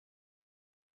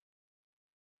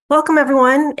Welcome,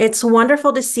 everyone. It's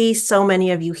wonderful to see so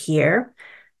many of you here.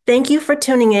 Thank you for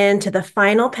tuning in to the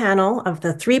final panel of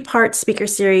the three-part speaker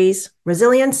series,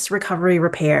 Resilience, Recovery,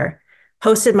 Repair,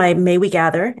 hosted by May We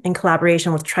Gather in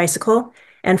collaboration with Tricycle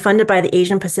and funded by the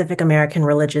Asian Pacific American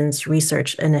Religions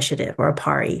Research Initiative, or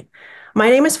APARI. My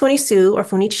name is Funie Hsu, or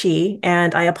Funie Chi,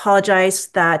 and I apologize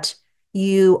that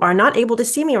you are not able to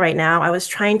see me right now. I was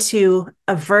trying to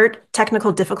avert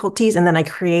technical difficulties, and then I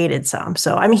created some.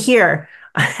 So I'm here.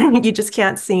 You just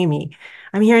can't see me.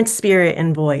 I'm here in spirit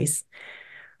and voice.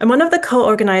 I'm one of the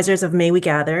co-organizers of May We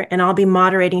Gather, and I'll be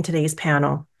moderating today's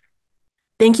panel.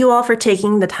 Thank you all for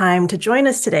taking the time to join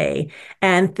us today.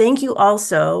 And thank you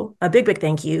also, a big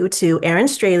thank you to Aaron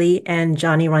Straley and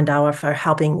Johnny Rondawa for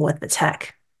helping with the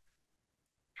tech.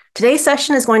 Today's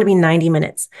session is going to be 90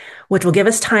 minutes, which will give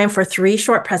us time for 3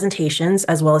 short presentations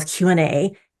as well as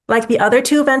Q&A. Like the other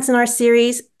 2 events in our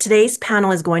series, today's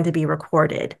panel is going to be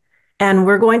recorded. And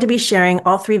we're going to be sharing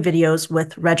all 3 videos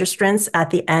with registrants at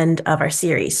the end of our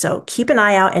series. So keep an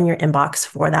eye out in your inbox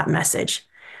for that message.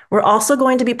 We're also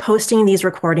going to be posting these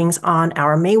recordings on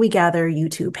our May We Gather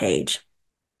YouTube page.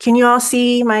 Can you all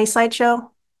see my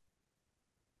slideshow?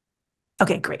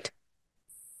 Okay, great.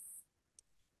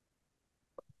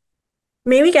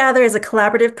 May We Gather is a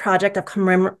collaborative project of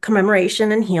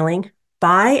commemoration and healing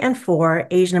by and for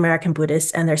Asian American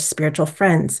Buddhists and their spiritual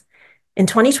friends. In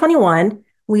 2021,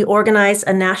 we organized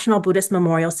a national Buddhist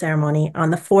memorial ceremony on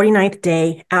the 49th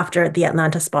day after the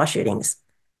Atlanta spa shootings.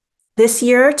 This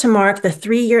year, to mark the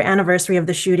 3-year anniversary of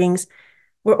the shootings,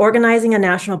 we're organizing a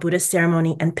national Buddhist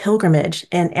ceremony and pilgrimage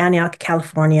in Antioch,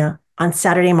 California on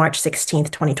Saturday, March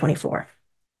 16th, 2024.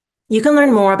 You can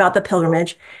learn more about the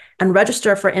pilgrimage and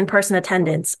register for in-person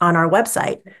attendance on our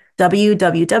website,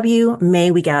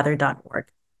 www.maywegather.org.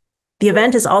 The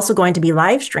event is also going to be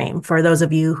live streamed for those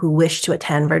of you who wish to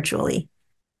attend virtually.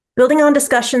 Building on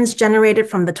discussions generated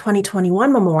from the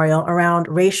 2021 memorial around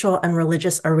racial and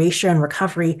religious erasure and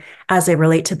recovery as they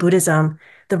relate to Buddhism,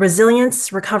 the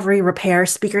Resilience, Recovery, Repair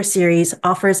speaker series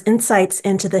offers insights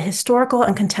into the historical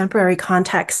and contemporary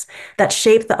contexts that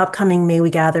shape the upcoming May We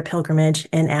Gather pilgrimage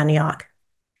in Antioch.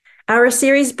 Our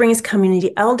series brings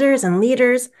community elders and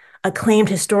leaders, acclaimed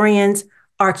historians,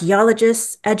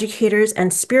 archaeologists, educators,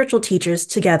 and spiritual teachers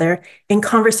together in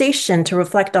conversation to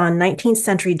reflect on 19th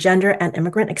century gender and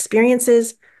immigrant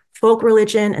experiences, folk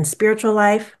religion and spiritual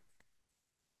life,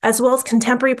 as well as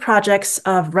contemporary projects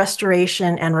of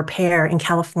restoration and repair in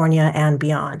California and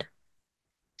beyond.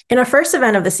 In our first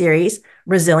event of the series,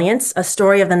 Resilience, a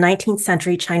story of the 19th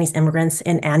century Chinese immigrants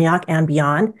in Antioch and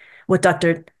beyond, with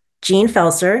Dr. Jean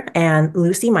Felser and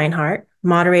Lucy Meinhardt,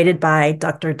 moderated by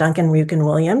Dr. Duncan Ryukin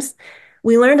Williams,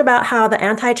 we learned about how the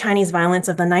anti-Chinese violence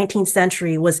of the 19th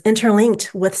century was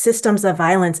interlinked with systems of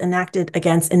violence enacted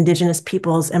against Indigenous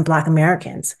peoples and Black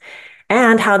Americans,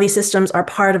 and how these systems are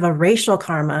part of a racial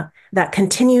karma that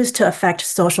continues to affect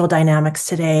social dynamics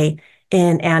today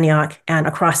in Antioch and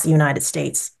across the United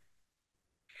States.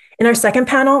 In our second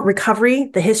panel, Recovery,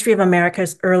 the History of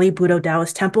America's Early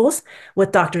Buddho-Taoist Temples,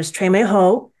 with Drs. Treme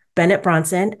Ho, Bennett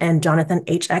Bronson, and Jonathan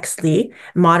H.X. Lee,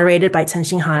 moderated by Chen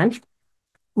Xinghan,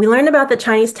 we learned about the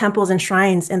Chinese temples and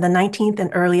shrines in the 19th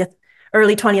and early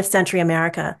 20th century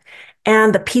America,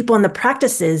 and the people and the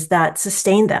practices that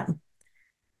sustained them.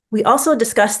 We also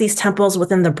discussed these temples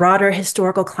within the broader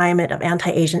historical climate of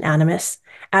anti-Asian animus,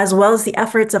 as well as the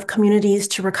efforts of communities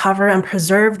to recover and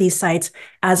preserve these sites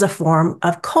as a form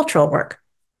of cultural work.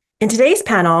 In today's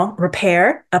panel,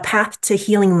 Repair, A Path to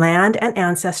Healing Land and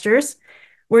Ancestors,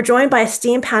 we're joined by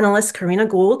esteemed panelists Corrina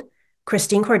Gould,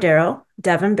 Christine Cordero,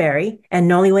 Devin Berry, and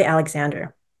Noliwe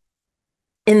Alexander.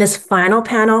 In this final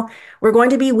panel, we're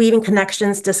going to be weaving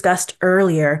connections discussed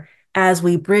earlier as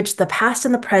we bridge the past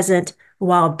and the present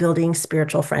while building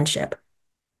spiritual friendship.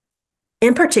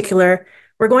 In particular,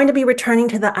 we're going to be returning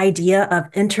to the idea of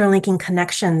interlinking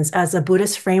connections as a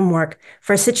Buddhist framework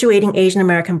for situating Asian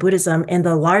American Buddhism in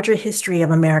the larger history of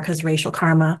America's racial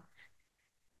karma.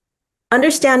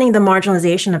 Understanding the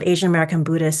marginalization of Asian American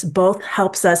Buddhists both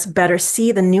helps us better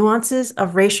see the nuances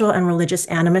of racial and religious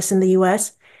animus in the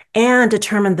US and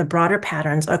determine the broader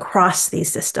patterns across these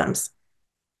systems.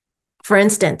 For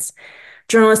instance,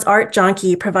 journalist Art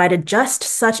Jonke provided just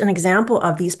such an example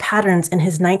of these patterns in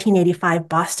his 1985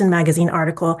 Boston Magazine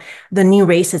article, The New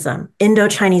Racism: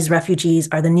 Indo-Chinese Refugees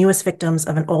Are the Newest Victims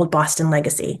of an Old Boston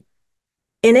Legacy.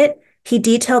 In it, he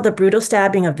detailed the brutal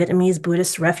stabbing of Vietnamese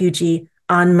Buddhist refugee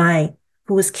An Mai,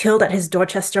 who was killed at his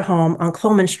Dorchester home on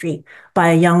Coleman Street by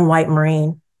a young white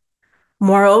Marine.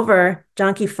 Moreover,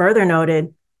 Jonke further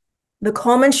noted, The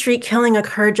Coleman Street killing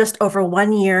occurred just over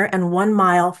 1 year and 1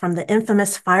 mile from the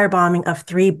infamous firebombing of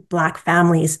 3 Black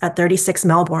families at 36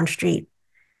 Melbourne Street.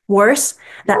 Worse,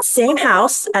 that same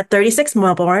house at 36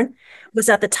 Melbourne was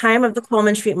at the time of the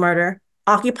Coleman Street murder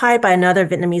occupied by another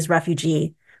Vietnamese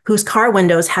refugee whose car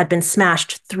windows had been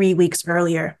smashed 3 weeks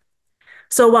earlier.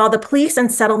 So while the police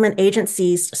and settlement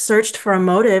agencies searched for a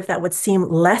motive that would seem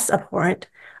less abhorrent,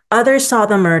 others saw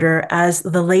the murder as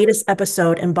the latest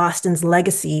episode in Boston's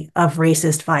legacy of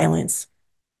racist violence.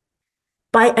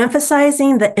 By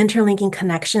emphasizing the interlinking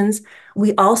connections,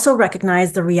 we also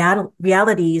recognize the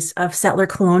realities of settler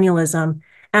colonialism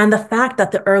and the fact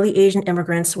that the early Asian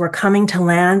immigrants were coming to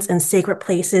lands and sacred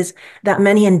places that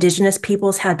many indigenous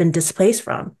peoples had been displaced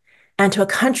from, and to a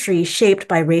country shaped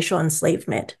by racial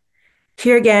enslavement.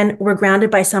 Here again, we're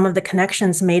grounded by some of the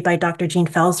connections made by Dr. Jean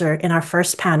Felser in our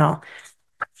first panel,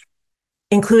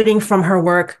 including from her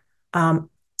work,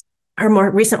 her more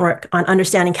recent work on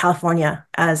understanding California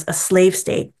as a slave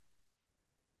state.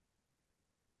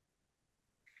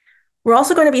 We're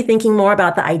also going to be thinking more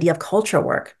about the idea of culture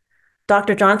work.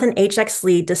 Dr. Jonathan H. X.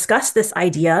 Lee discussed this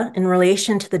idea in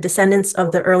relation to the descendants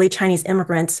of the early Chinese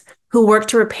immigrants who worked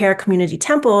to repair community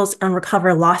temples and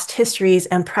recover lost histories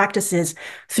and practices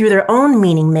through their own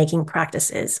meaning-making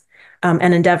practices and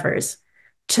endeavors.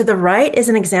 To the right is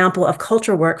an example of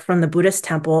culture work from the Buddhist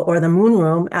temple or the Moon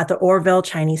Room at the Orville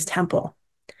Chinese Temple.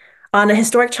 On a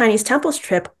historic Chinese temples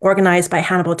trip organized by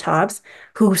Hannibal Taubes,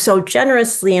 who so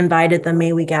generously invited the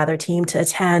May We Gather team to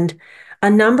attend, a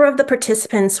number of the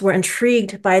participants were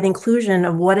intrigued by the inclusion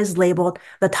of what is labeled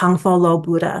the Tangfo Lo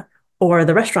Buddha, or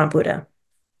the restaurant Buddha.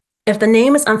 If the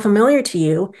name is unfamiliar to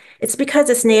you, it's because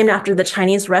it's named after the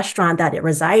Chinese restaurant that it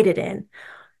resided in.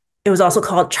 It was also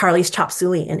called Charlie's Chop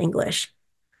Suey in English.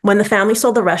 When the family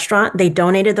sold the restaurant, they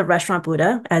donated the restaurant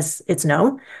Buddha, as it's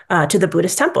known, to the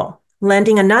Buddhist temple,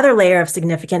 lending another layer of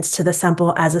significance to the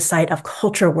temple as a site of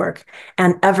culture work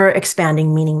and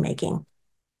ever-expanding meaning-making.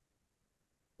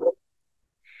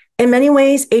 In many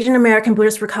ways, Asian American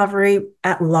Buddhist recovery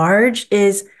at large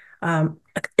is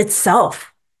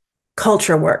itself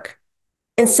culture work.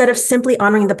 Instead of simply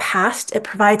honoring the past, it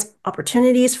provides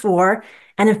opportunities for,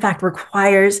 and in fact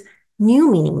requires,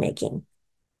 new meaning-making.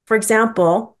 For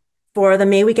example, for the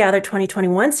May We Gather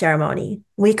 2021 ceremony,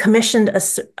 we commissioned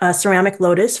a ceramic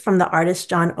lotus from the artist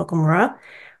John Okamura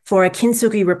for a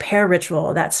kintsugi repair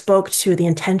ritual that spoke to the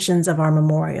intentions of our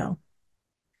memorial.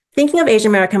 Thinking of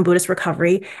Asian American Buddhist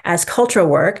recovery as cultural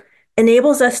work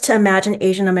enables us to imagine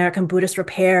Asian American Buddhist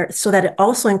repair so that it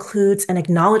also includes an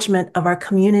acknowledgement of our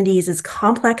communities'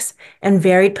 complex and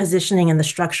varied positioning in the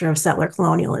structure of settler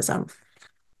colonialism.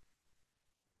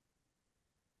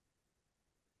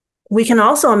 We can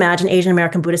also imagine Asian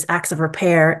American Buddhist acts of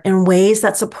repair in ways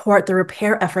that support the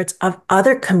repair efforts of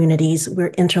other communities we're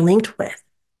interlinked with.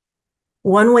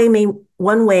 One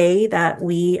way that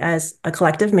we as a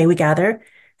collective, May We Gather,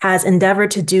 has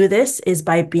endeavored to do this is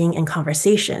by being in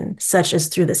conversation, such as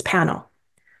through this panel,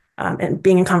 and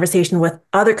being in conversation with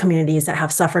other communities that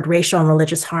have suffered racial and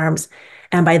religious harms,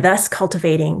 and by thus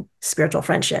cultivating spiritual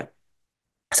friendship.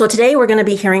 So today we're going to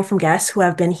be hearing from guests who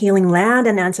have been healing land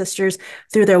and ancestors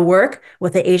through their work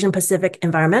with the Asian Pacific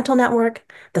Environmental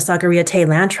Network, the Sogorea Te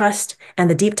Land Trust, and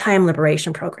the Deep Time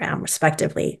Liberation Program,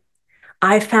 respectively.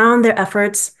 I found their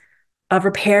efforts of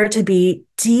repair to be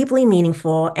deeply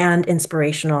meaningful and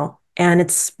inspirational, and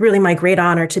it's really my great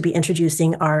honor to be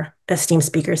introducing our esteemed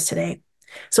speakers today.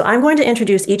 So I'm going to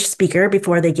introduce each speaker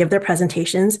before they give their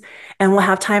presentations, and we'll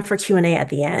have time for Q&A at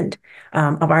the end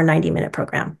of our 90-minute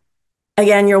program.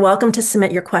 Again, you're welcome to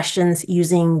submit your questions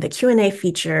using the Q&A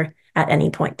feature at any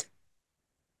point.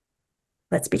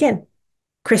 Let's begin.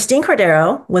 Christine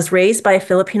Cordero was raised by a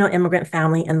Filipino immigrant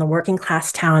family in the working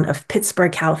class town of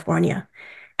Pittsburgh, California,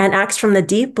 and acts from the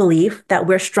deep belief that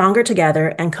we're stronger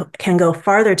together and can go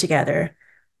farther together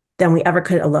than we ever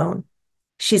could alone.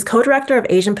 She's co-director of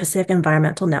Asian Pacific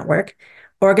Environmental Network,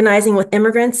 organizing with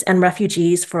immigrants and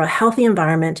refugees for a healthy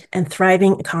environment and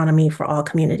thriving economy for all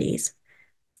communities.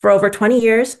 For over 20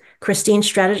 years, Christine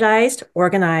strategized,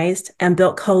 organized, and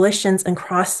built coalitions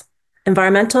across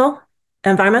environmental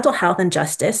health and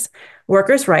justice,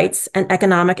 workers' rights, and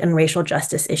economic and racial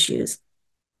justice issues.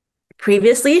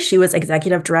 Previously, she was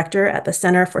executive director at the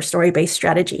Center for Story-Based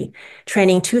Strategy,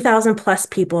 training 2,000 plus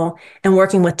people and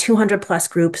working with 200 plus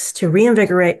groups to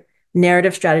reinvigorate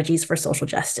narrative strategies for social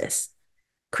justice.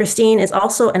 Christine is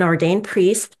also an ordained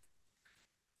priest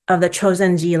of the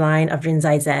Chosenji line of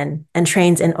Rinzai Zen and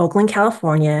trains in Oakland,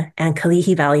 California and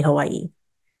Kalihi Valley, Hawaii.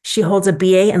 She holds a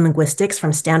BA in linguistics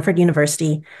from Stanford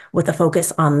University with a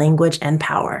focus on language and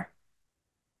power.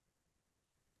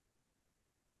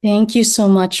 Thank you so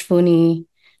much, Funie,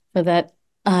 for that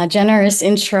generous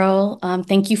intro.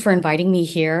 Thank you for inviting me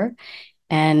here.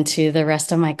 And to the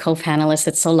rest of my co-panelists,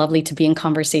 it's so lovely to be in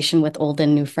conversation with old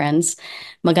and new friends.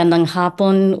 Magandang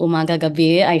hapon, umaga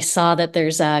gabi. I saw that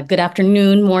there's a good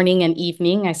afternoon, morning, and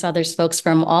evening. I saw there's folks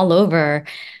from all over,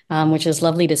 which is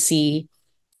lovely to see.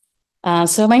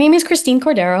 So my name is Christine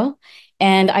Cordero,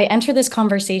 and I enter this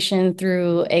conversation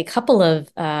through a couple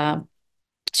of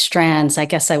strands, I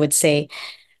guess I would say.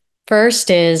 First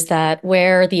is that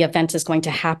where the event is going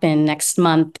to happen next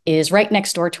month is right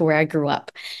next door to where I grew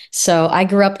up. So I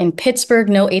grew up in Pittsburgh,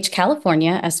 No H,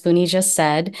 California, as Booney just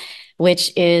said,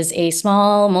 which is a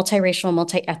small, multiracial,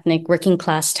 multi-ethnic, working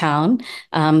class town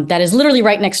that is literally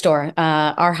right next door.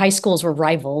 Our high schools were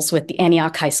rivals with the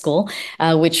Antioch High School,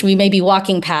 which we may be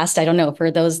walking past. I don't know,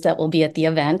 for those that will be at the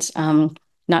event.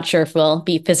 Not sure if we'll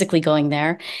be physically going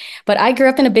there. But I grew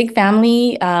up in a big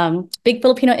family, big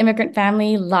Filipino immigrant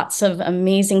family, lots of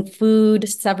amazing food,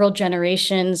 several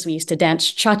generations. We used to dance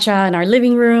cha-cha in our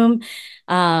living room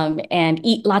and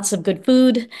eat lots of good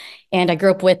food. And I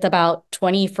grew up with about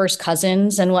 20 first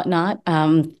cousins and whatnot.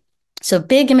 So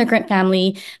big immigrant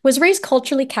family, was raised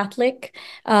culturally Catholic.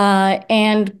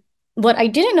 And what I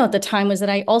didn't know at the time was that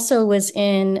I also was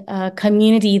in a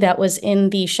community that was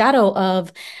in the shadow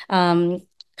of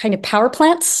kind of power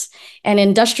plants and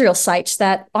industrial sites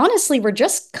that honestly were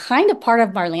just kind of part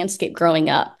of our landscape growing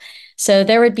up. So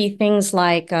there would be things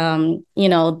like, the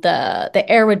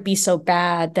air would be so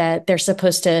bad that they're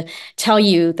supposed to tell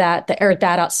you that the air is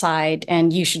bad outside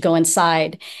and you should go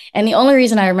inside. And the only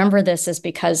reason I remember this is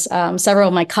because several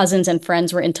of my cousins and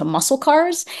friends were into muscle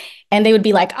cars. And they would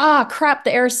be like, crap,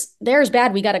 the air's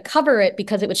bad. We got to cover it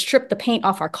because it would strip the paint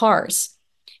off our cars.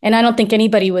 And I don't think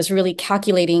anybody was really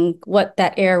calculating what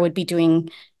that air would be doing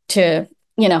to,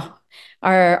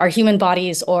 our human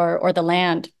bodies or the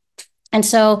land. And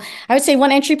so I would say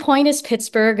one entry point is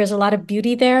Pittsburgh. There's a lot of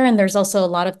beauty there. And there's also a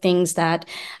lot of things that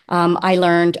I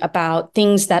learned about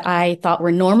things that I thought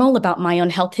were normal about my own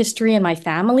health history and my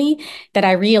family that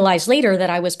I realized later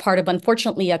that I was part of,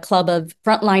 unfortunately, a club of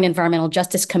frontline environmental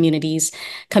justice communities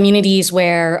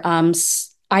where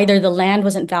either the land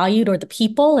wasn't valued or the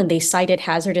people, and they cited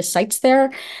hazardous sites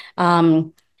there.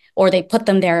 Or they put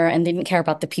them there and they didn't care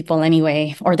about the people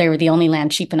anyway, or they were the only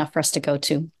land cheap enough for us to go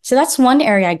to. So that's one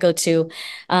area I go to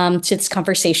this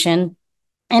conversation.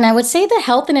 And I would say the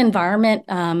health and environment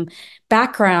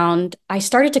background, I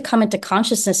started to come into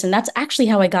consciousness, and that's actually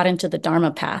how I got into the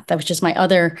Dharma path. That was just my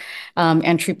other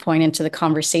entry point into the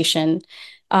conversation.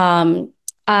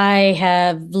 I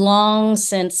have long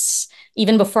since,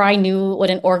 even before I knew what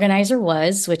an organizer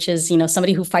was, which is,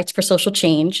 somebody who fights for social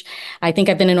change. I think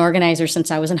I've been an organizer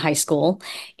since I was in high school,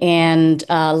 and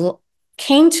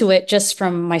came to it just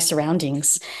from my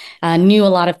surroundings. Knew a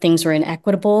lot of things were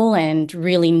inequitable and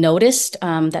really noticed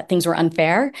that things were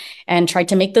unfair and tried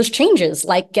to make those changes,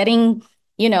 like getting,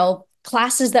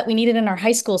 classes that we needed in our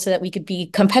high school so that we could be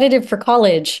competitive for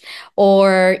college.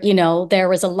 Or, there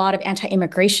was a lot of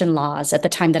anti-immigration laws at the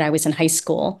time that I was in high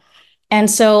school. And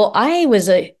so I was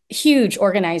a huge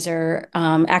organizer,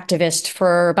 activist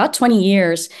for about 20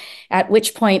 years, at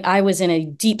which point I was in a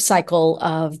deep cycle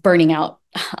of burning out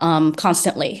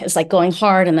constantly. It's like going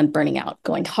hard and then burning out,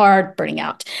 going hard, burning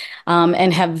out,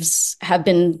 and have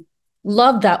been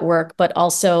loved that work, but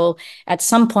also at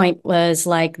some point was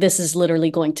like, this is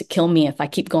literally going to kill me if I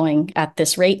keep going at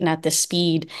this rate and at this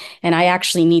speed. And I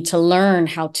actually need to learn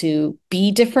how to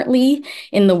be differently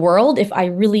in the world if I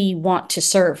really want to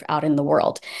serve out in the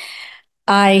world.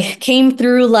 I came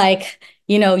through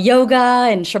yoga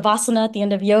and shavasana at the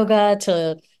end of yoga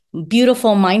to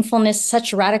beautiful mindfulness,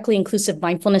 such radically inclusive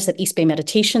mindfulness at East Bay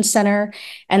Meditation Center.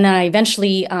 And then I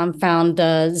eventually found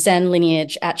the Zen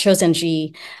lineage at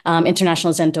Chozenji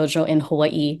International Zen Dojo in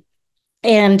Hawaii.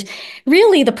 And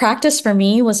really the practice for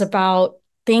me was about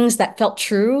things that felt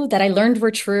true, that I learned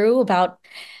were true, about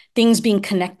things being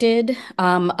connected,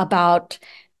 about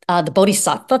the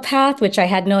Bodhisattva path, which I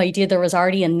had no idea there was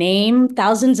already a name,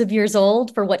 thousands of years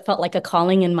old, for what felt like a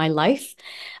calling in my life.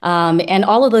 And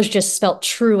all of those just felt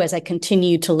true as I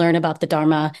continued to learn about the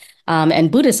Dharma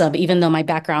and Buddhism, even though my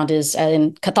background is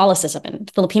in Catholicism and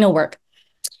Filipino work.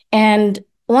 And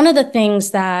one of the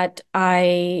things that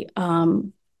I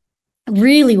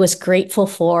really was grateful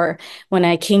for when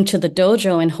I came to the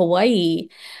dojo in Hawaii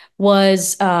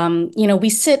was, we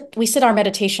sit our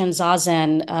meditation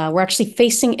zazen. We're actually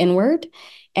facing inward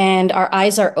and our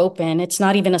eyes are open. It's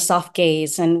not even a soft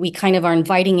gaze. And we kind of are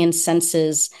inviting in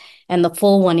senses and the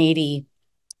full 180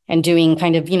 and doing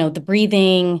kind of, the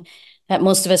breathing, that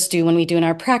most of us do when we do in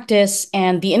our practice.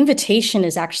 And the invitation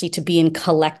is actually to be in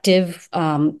collective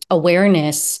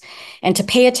awareness and to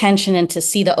pay attention and to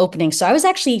see the opening. So I was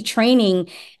actually training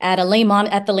at the lay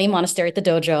monastery at the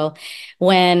dojo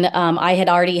when I had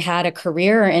already had a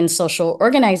career in social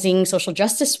organizing, social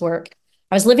justice work.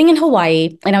 I was living in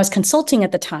Hawaii and I was consulting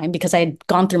at the time because I had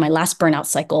gone through my last burnout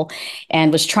cycle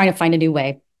and was trying to find a new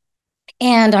way.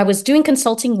 And I was doing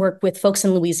consulting work with folks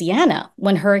in Louisiana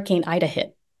when Hurricane Ida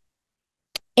hit.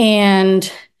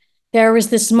 And there was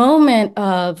this moment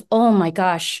of, oh my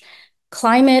gosh,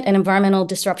 climate and environmental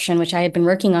disruption, which I had been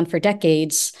working on for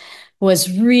decades,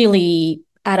 was really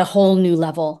at a whole new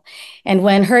level. And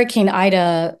when Hurricane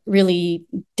Ida really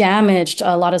damaged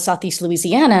a lot of Southeast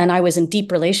Louisiana, and I was in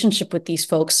deep relationship with these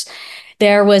folks,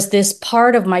 there was this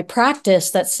part of my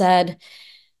practice that said,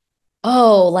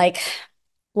 oh, like,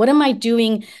 what am I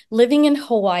doing living in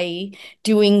Hawaii,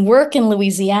 doing work in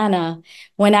Louisiana,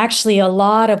 when actually a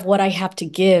lot of what I have to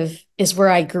give is where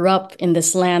I grew up in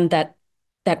this land that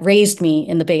raised me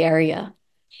in the Bay Area.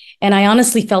 And I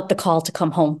honestly felt the call to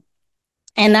come home.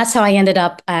 And that's how I ended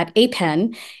up at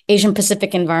APEN, Asian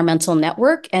Pacific Environmental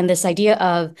Network. And this idea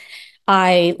of,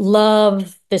 I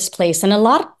love this place. And a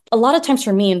lot of times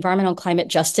for me, environmental climate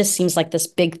justice seems like this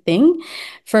big thing.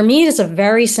 For me, it's a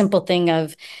very simple thing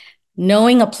of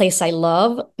knowing a place I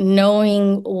love,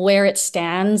 knowing where it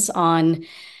stands on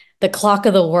the clock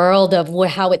of the world of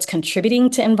how it's contributing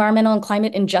to environmental and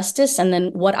climate injustice, and then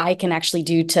what I can actually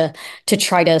do to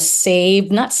try to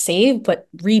not save, but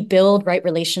rebuild right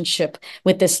relationship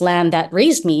with this land that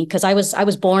raised me. Because I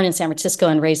was born in San Francisco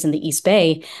and raised in the East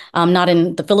Bay, not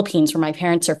in the Philippines where my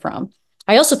parents are from.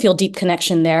 I also feel deep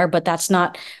connection there, but that's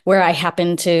not where I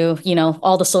happen to,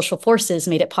 all the social forces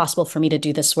made it possible for me to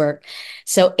do this work.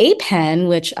 So APEN,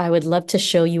 which I would love to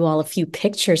show you all a few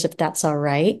pictures if that's all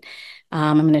right.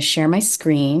 I'm going to share my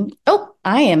screen. Oh,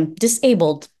 I am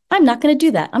disabled. I'm not going to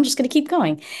do that. I'm just going to keep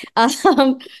going.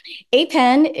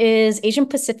 APEN is Asian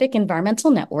Pacific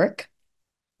Environmental Network.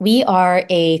 We are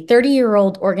a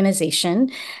 30-year-old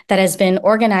organization that has been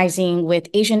organizing with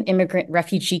Asian immigrant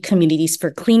refugee communities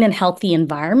for clean and healthy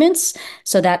environments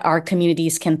so that our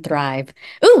communities can thrive.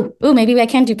 Ooh, maybe I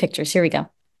can do pictures. Here we go.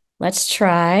 Let's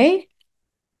try.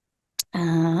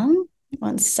 1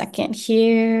 second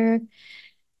here.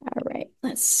 All right,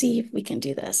 let's see if we can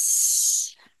do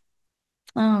this.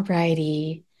 All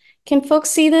righty. Can folks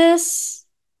see this?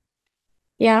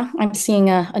 Yeah, I'm seeing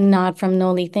a nod from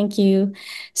Noli. Thank you.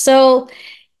 So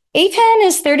APEN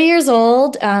is 30 years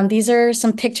old. These are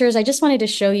some pictures I just wanted to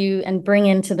show you and bring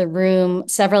into the room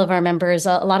several of our members,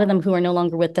 a lot of them who are no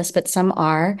longer with us, but some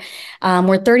are.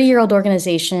 We're a 30-year-old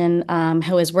organization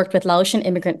who has worked with Laotian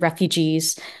immigrant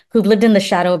refugees who've lived in the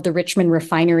shadow of the Richmond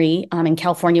refinery in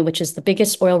California, which is the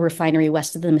biggest oil refinery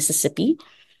west of the Mississippi.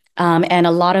 And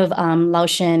a lot of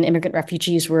Laotian immigrant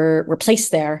refugees were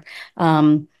placed there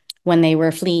when they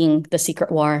were fleeing the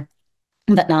secret war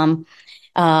in Vietnam.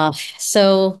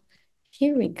 So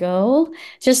here we go.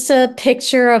 Just a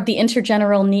picture of the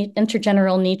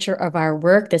intergeneral nature of our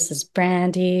work. This is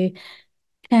Brandy,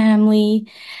 family.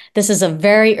 This is a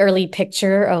very early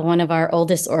picture of one of our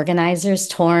oldest organizers,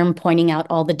 Torm, pointing out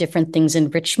all the different things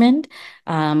in Richmond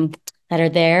that are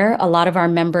there. A lot of our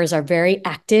members are very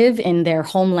active in their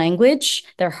home language,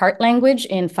 their heart language,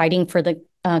 in fighting for the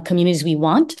communities we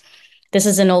want. This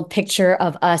is an old picture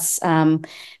of us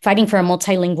fighting for a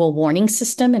multilingual warning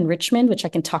system in Richmond, which I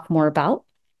can talk more about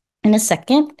in a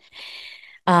second.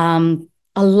 A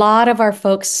lot of our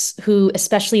folks who,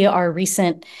 especially our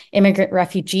recent immigrant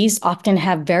refugees, often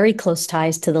have very close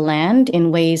ties to the land in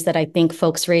ways that I think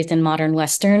folks raised in modern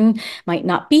Western might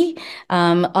not be.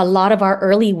 A lot of our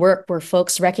early work were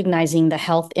folks recognizing the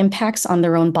health impacts on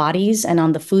their own bodies and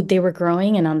on the food they were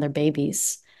growing and on their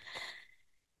babies.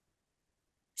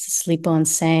 Sleep on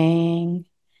Sang. You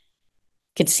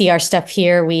could see our stuff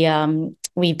here.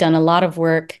 We've done a lot of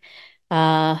work.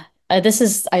 I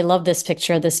love this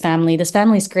picture of this family. This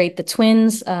family is great. The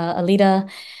twins, Alita,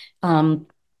 I'm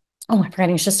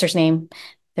forgetting her sister's name.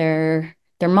 Their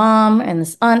mom and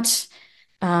this aunt.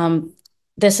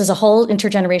 This is a whole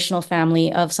intergenerational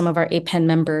family of some of our APEN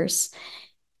members.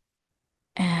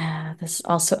 This is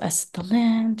also us at the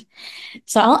land.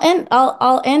 So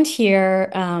I'll end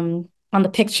here on the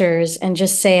pictures and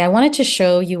just say I wanted to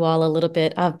show you all a little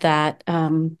bit of that.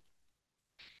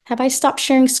 Have I stopped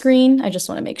sharing screen? I just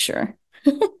want to make sure.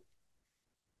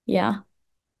 Yeah.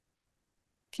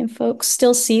 Can folks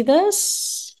still see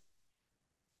this?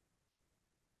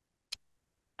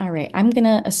 All right, I'm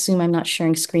gonna assume I'm not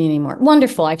sharing screen anymore.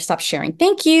 Wonderful, I've stopped sharing.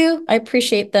 Thank you. I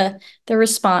appreciate the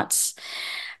response.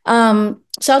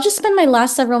 So I'll just spend my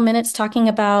last several minutes talking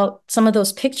about some of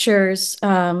those pictures.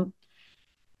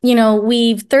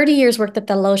 We've 30 years worked at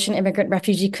the Laotian immigrant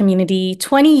refugee community,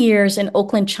 20 years in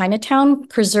Oakland, Chinatown,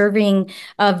 preserving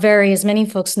a very, as many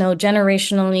folks know,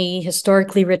 generationally,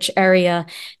 historically rich area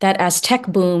that as tech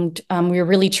boomed, we were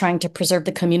really trying to preserve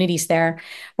the communities there.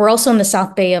 We're also in the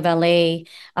South Bay of LA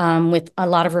with a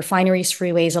lot of refineries,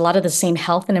 freeways, a lot of the same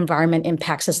health and environment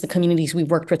impacts as the communities we've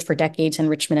worked with for decades in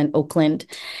Richmond and Oakland.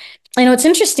 I know it's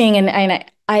interesting, and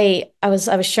I was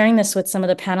sharing this with some of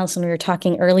the panelists when we were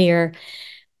talking earlier.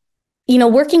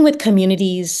 Working with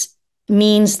communities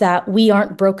means that we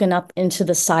aren't broken up into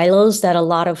the silos that a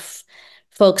lot of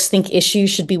folks think issues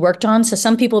should be worked on. So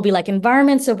some people will be like,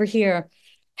 environment's over here,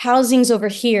 housing's over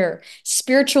here,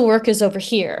 spiritual work is over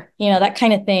here, that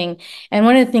kind of thing. And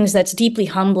one of the things that's deeply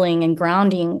humbling and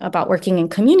grounding about working in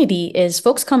community is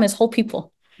folks come as whole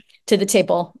people to the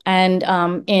table and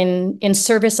in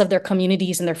service of their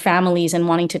communities and their families and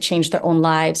wanting to change their own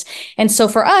lives. And so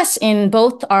for us in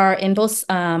both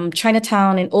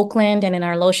Chinatown in Oakland and in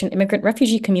our Laotian immigrant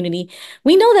refugee community,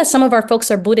 we know that some of our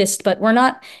folks are Buddhist, but we're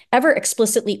not ever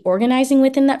explicitly organizing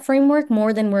within that framework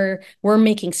more than we're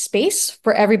making space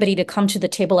for everybody to come to the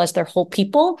table as their whole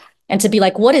people and to be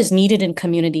like, what is needed in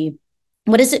community?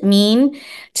 What does it mean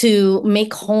to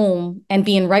make home and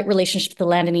be in right relationship with the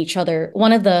land and each other?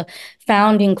 One of the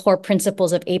founding core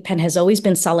principles of APEN has always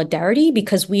been solidarity,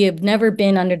 because we have never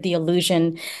been under the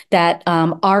illusion that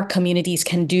our communities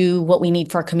can do what we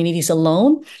need for our communities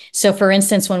alone. So for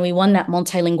instance, when we won that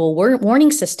multilingual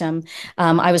warning system,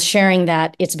 I was sharing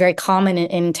that it's very common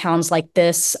in towns like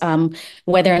this,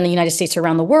 whether in the United States or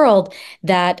around the world,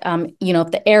 that,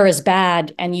 if the air is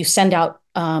bad and you send out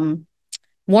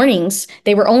warnings,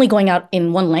 they were only going out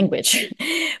in one language,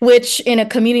 which in a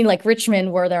community like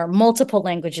Richmond, where there are multiple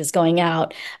languages going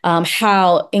out,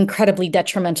 how incredibly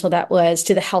detrimental that was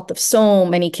to the health of so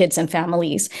many kids and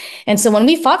families. And so when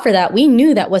we fought for that, we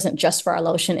knew that wasn't just for our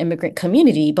Laotian immigrant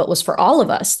community, but was for all of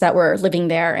us that were living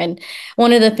there. And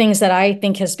one of the things that I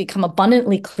think has become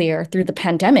abundantly clear through the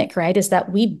pandemic, right, is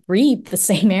that we breathe the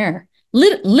same air,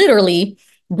 literally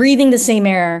breathing the same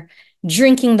air,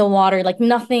 drinking the water, like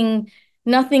nothing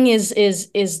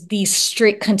is these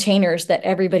straight containers that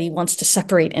everybody wants to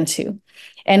separate into.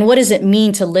 And what does it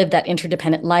mean to live that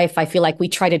interdependent life? I feel like we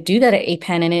try to do that at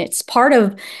APEN, and it's part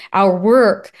of our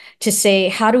work to say,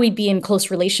 how do we be in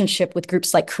close relationship with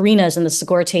groups like Corrina's and the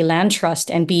Sogorea Land Trust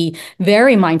and be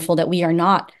very mindful that we are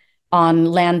not on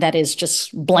land that is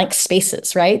just blank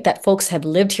spaces, right? That folks have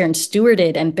lived here and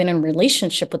stewarded and been in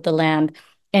relationship with the land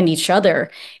and each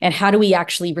other. And how do we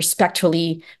actually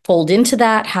respectfully fold into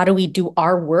that? How do we do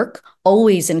our work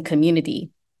always in community?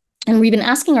 And we've been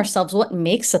asking ourselves, what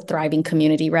makes a thriving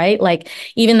community, right? Like,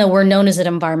 even though we're known as an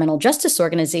environmental justice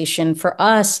organization, for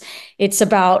us, it's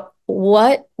about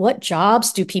what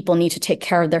jobs do people need to take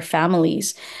care of their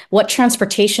families? What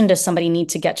transportation does somebody need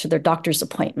to get to their doctor's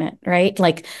appointment, right?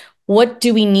 Like, what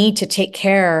do we need to take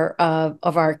care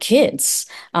of our kids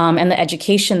and the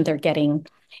education they're getting?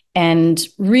 And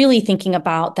really thinking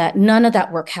about that none of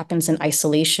that work happens in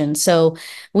isolation. So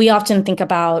we often think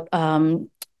about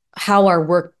how our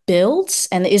work builds,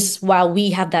 and while we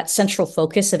have that central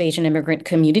focus of Asian immigrant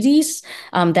communities,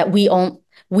 that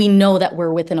we know that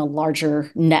we're within a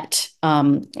larger net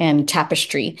and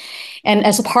tapestry. And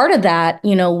as a part of that,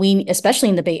 we, especially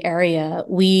in the Bay Area,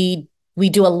 we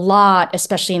do a lot,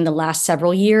 especially in the last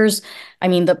several years. I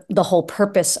mean, the whole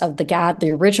purpose of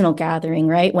the original gathering,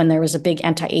 right, when there was a big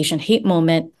anti-Asian hate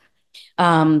moment,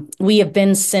 we have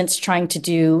been since trying to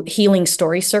do healing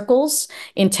story circles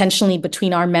intentionally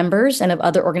between our members and of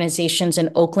other organizations in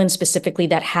Oakland specifically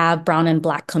that have Brown and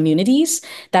Black communities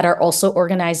that are also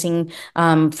organizing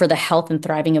for the health and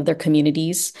thriving of their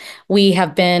communities. We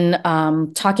have been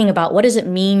talking about what does it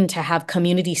mean to have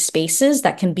community spaces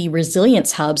that can be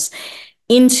resilience hubs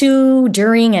into,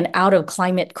 during, and out of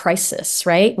climate crisis,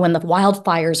 right? When the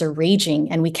wildfires are raging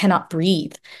and we cannot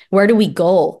breathe, where do we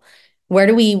go? Where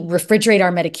do we refrigerate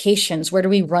our medications? Where do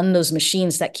we run those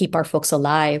machines that keep our folks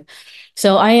alive?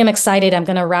 So I am excited. I'm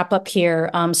going to wrap up here.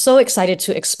 I'm so excited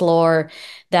to explore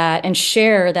that and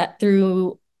share that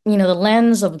through the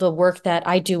lens of the work that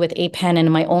I do with APEN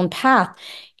and my own path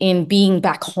in being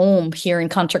back home here in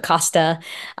Contra Costa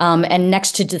and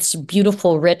next to this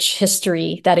beautiful, rich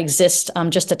history that exists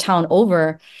just a town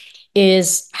over,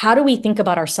 is how do we think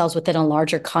about ourselves within a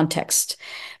larger context?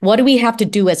 What do we have to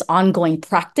do as ongoing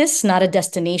practice, not a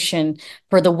destination,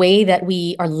 for the way that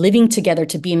we are living together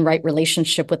to be in right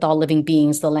relationship with all living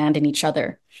beings, the land, and each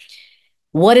other?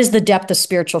 What is the depth of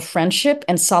spiritual friendship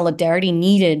and solidarity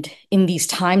needed in these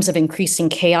times of increasing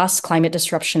chaos, climate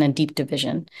disruption, and deep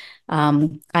division?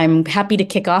 I'm happy to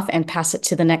kick off and pass it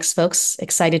to the next folks.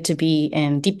 Excited to be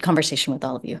in deep conversation with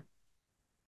all of you.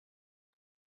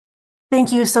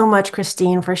 Thank you so much,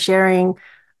 Christine, for sharing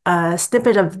a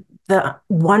snippet of the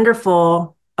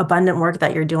wonderful, abundant work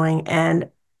that you're doing and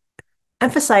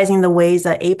emphasizing the ways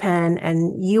that APEN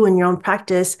and you in your own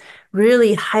practice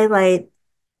really highlight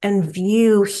and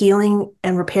view healing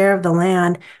and repair of the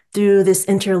land through this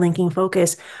interlinking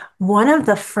focus. One of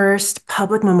the first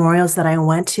public memorials that I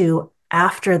went to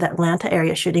after the Atlanta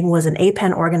area shooting was an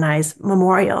APEN organized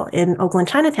memorial in Oakland,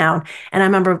 Chinatown. And I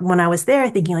remember when I was there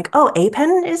thinking like, oh,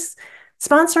 APEN is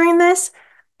sponsoring this.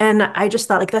 And I just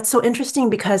thought like, that's so interesting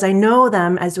because I know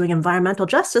them as doing environmental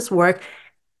justice work.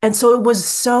 And so it was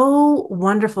so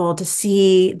wonderful to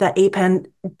see that APEN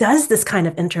does this kind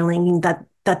of interlinking, that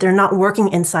they're not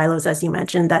working in silos, as you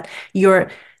mentioned, that you're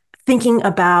thinking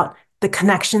about the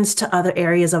connections to other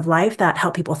areas of life that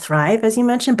help people thrive, as you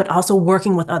mentioned, but also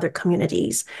working with other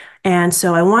communities. And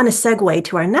so I want to segue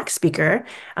to our next speaker,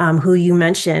 who you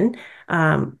mentioned,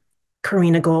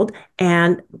 Corrina Gould,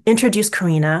 and introduce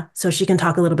Corrina so she can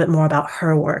talk a little bit more about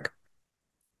her work.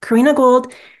 Corrina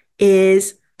Gould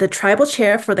is the tribal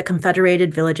chair for the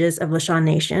Confederated Villages of Lishan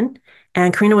Nation,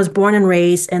 and Corrina was born and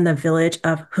raised in the village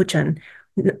of Huchun,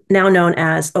 now known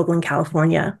as Oakland,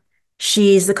 California.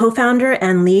 She's the co-founder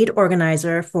and lead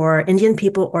organizer for Indian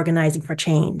People Organizing for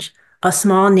Change, a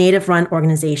small Native-run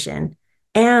organization,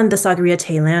 and the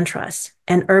Sogorea Land Trust,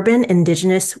 an urban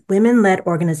Indigenous women-led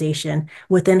organization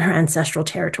within her ancestral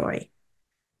territory.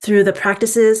 Through the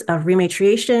practices of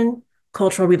rematriation,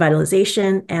 cultural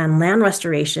revitalization, and land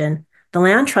restoration, the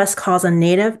Land Trust calls on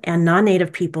Native and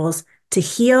non-Native peoples to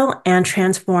heal and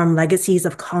transform legacies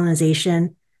of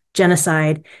colonization,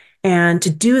 genocide, and to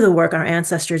do the work our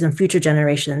ancestors and future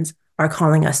generations are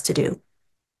calling us to do.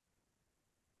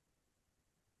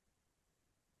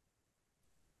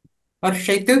 Thank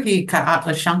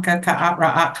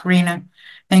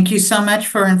you so much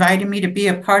for inviting me to be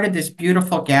a part of this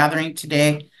beautiful gathering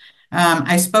today.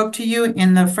 I spoke to you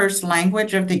in the first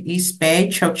language of the East Bay.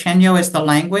 Chochenyo is the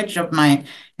language of my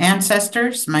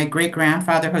ancestors. My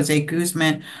great-grandfather, Jose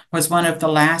Guzman, was one of the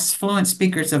last fluent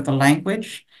speakers of the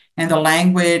language, and the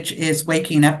language is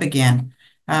waking up again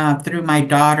through my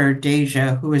daughter,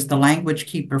 Deja, who is the language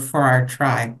keeper for our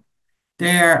tribe.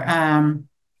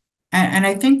 And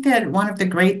I think that one of the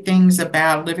great things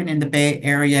about living in the Bay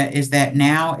Area is that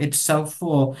now it's so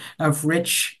full of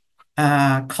rich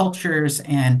cultures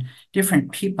and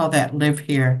different people that live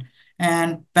here.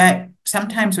 But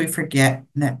sometimes we forget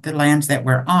that the lands that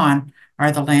we're on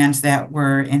are the lands that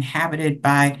were inhabited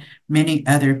by many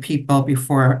other people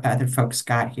before other folks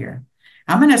got here.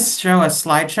 I'm going to show a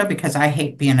slideshow because I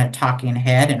hate being a talking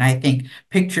head, and I think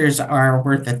pictures are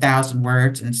worth 1,000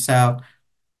 words. And so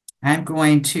I'm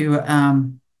going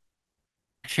to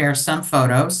share some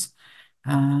photos.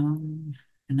 And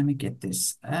let me get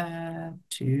this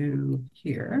to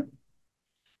here.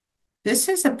 This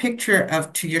is a picture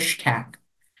of Tuyushtak.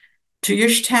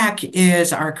 Tuyushtak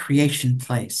is our creation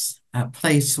place, a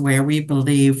place where we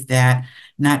believe that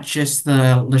not just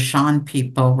the Lishan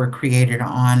people were created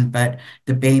on, but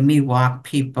the Bay Miwok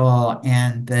people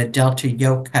and the Delta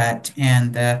Yokut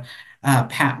and the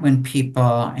Patwin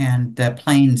people and the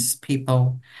Plains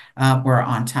people were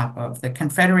on top of. The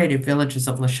Confederated Villages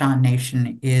of Lishan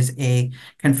Nation is a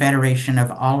confederation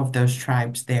of all of those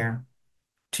tribes there.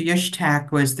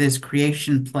 Tuyushtak was this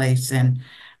creation place, and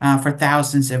for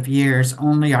thousands of years,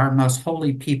 only our most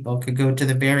holy people could go to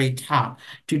the very top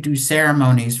to do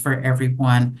ceremonies for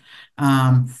everyone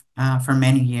for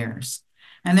many years.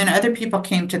 And then other people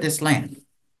came to this land.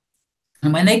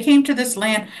 And when they came to this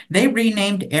land, they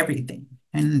renamed everything.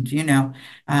 And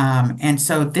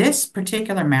so this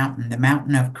particular mountain, the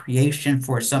mountain of creation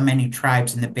for so many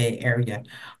tribes in the Bay Area,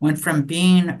 went from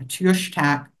being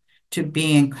Tuyushtak to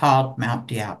being called Mount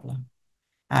Diablo,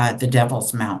 the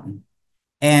Devil's Mountain.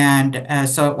 And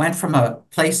so it went from a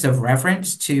place of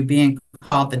reverence to being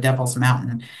called the Devil's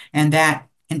Mountain. And that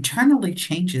internally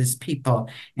changes people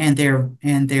and their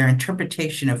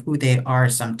interpretation of who they are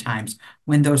sometimes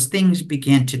when those things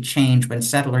begin to change when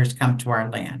settlers come to our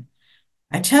land.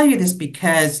 I tell you this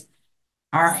because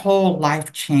our whole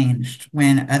life changed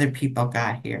when other people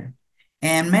got here.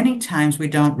 And many times we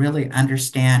don't really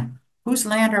understand whose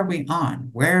land are we on?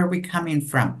 Where are we coming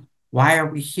from? Why are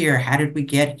we here? How did we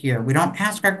get here? We don't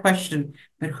ask our question,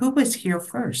 but who was here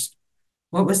first?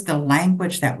 What was the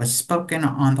language that was spoken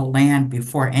on the land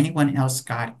before anyone else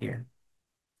got here?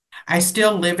 I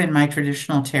still live in my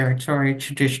traditional territory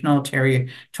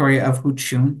of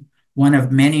Huchun, one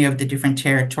of many of the different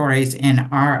territories in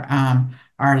our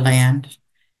land.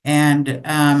 And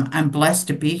I'm blessed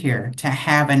to be here, to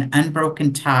have an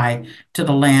unbroken tie to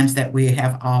the lands that we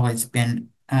have always been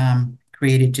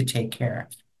created to take care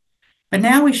of. But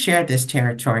now we share this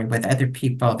territory with other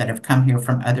people that have come here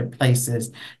from other places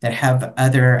that have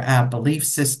other belief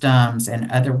systems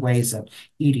and other ways of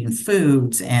eating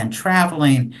foods and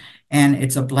traveling. And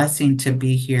it's a blessing to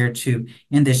be here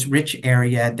in this rich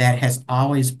area that has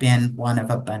always been one of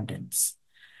abundance.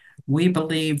 We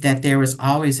believe that there is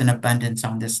always an abundance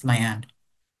on this land.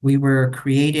 We were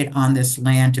created on this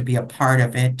land to be a part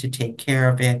of it, to take care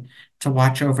of it, to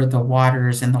watch over the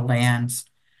waters and the lands.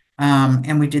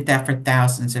 And we did that for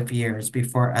thousands of years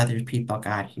before other people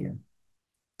got here.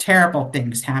 Terrible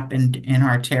things happened in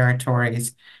our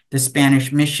territories. The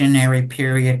Spanish missionary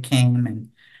period came, and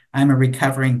I'm a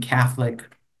recovering Catholic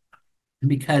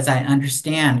because I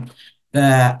understand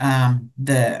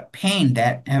the pain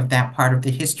of that part of the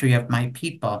history of my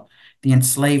people, the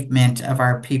enslavement of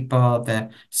our people, the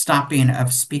stopping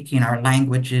of speaking our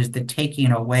languages, the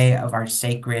taking away of our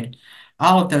sacred.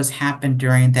 All of those happened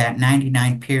during that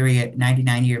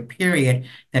 99-year period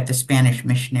that the Spanish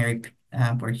missionary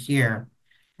were here.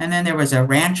 And then there was a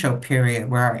rancho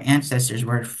period where our ancestors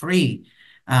were free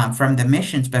from the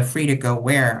missions, but free to go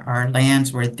where. Our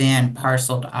lands were then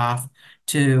parceled off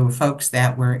to folks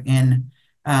that were in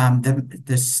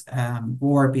this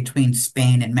war between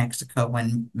Spain and Mexico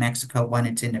when Mexico won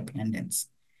its independence.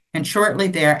 And shortly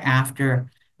thereafter,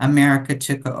 America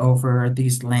took over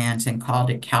these lands and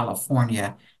called it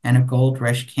California, and a gold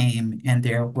rush came, and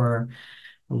there were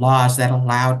laws that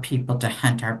allowed people to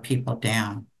hunt our people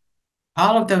down.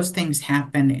 All of those things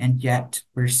happened, and yet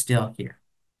we're still here.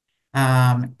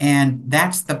 And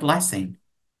that's the blessing.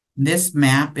 This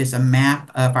map is a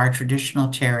map of our traditional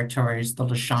territories, the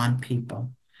Lashan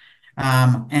people.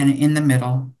 And in the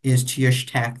middle is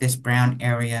Tuyshtak, this brown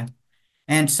area.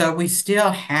 And so we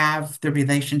still have the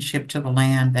relationship to the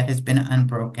land that has been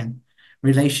unbroken,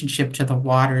 relationship to the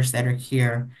waters that are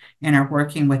here, and are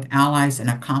working with allies and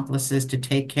accomplices to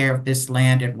take care of this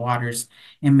land and waters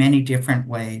in many different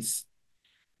ways.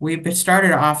 We've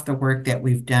started off the work that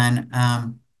we've done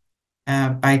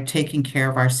by taking care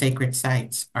of our sacred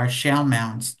sites, our shell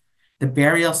mounds, the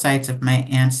burial sites of my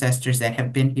ancestors that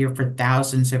have been here for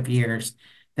thousands of years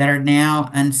that are now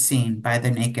unseen by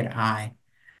the naked eye.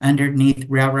 Underneath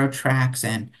railroad tracks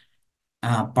and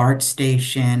BART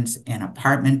stations and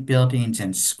apartment buildings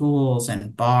and schools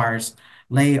and bars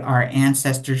lay our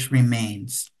ancestors'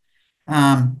 remains.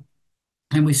 And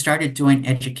we started doing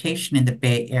education in the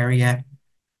Bay Area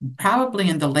probably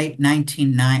in the late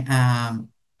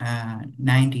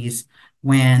 1990s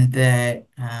when the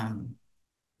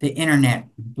internet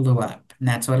blew up. And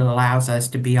that's what allows us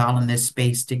to be all in this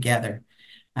space together.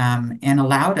 And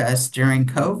allowed us during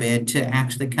COVID to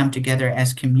actually come together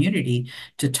as community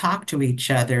to talk to each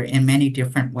other in many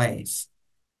different ways.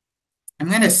 I'm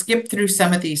going to skip through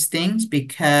some of these things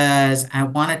because I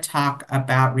want to talk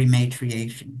about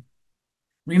rematriation.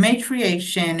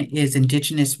 Rematriation is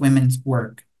Indigenous women's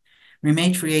work.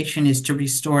 Rematriation is to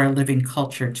restore a living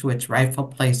culture to its rightful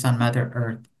place on Mother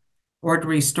Earth, or to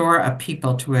restore a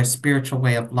people to a spiritual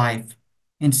way of life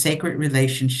in sacred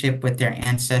relationship with their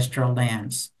ancestral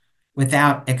lands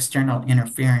without external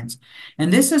interference.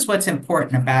 And this is what's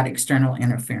important about external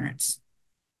interference.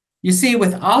 You see,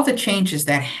 with all the changes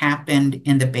that happened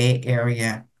in the Bay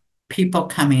Area, people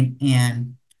coming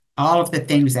in, all of the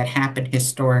things that happened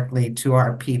historically to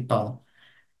our people,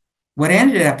 what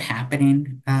ended up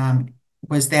happening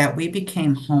was that we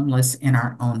became homeless in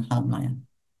our own homeland.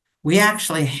 We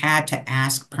actually had to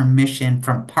ask permission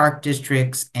from park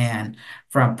districts and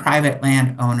from private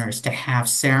landowners to have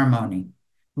ceremony.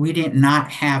 We did not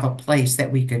have a place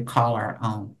that we could call our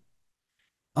own.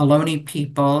 Ohlone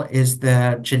people is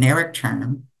the generic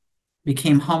term,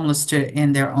 became homeless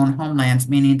in their own homelands,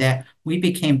 meaning that we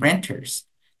became renters,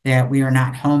 that we are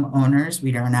not homeowners,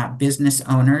 we are not business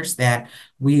owners, that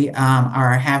we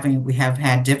have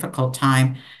had difficult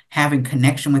time having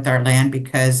connection with our land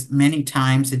because many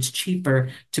times it's cheaper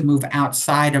to move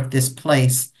outside of this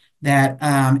place that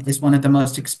is one of the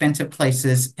most expensive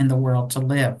places in the world to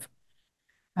live.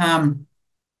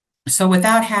 So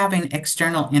without having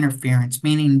external interference,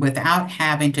 meaning without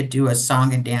having to do a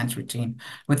song and dance routine,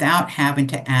 without having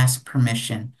to ask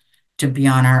permission to be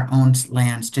on our own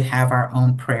lands, to have our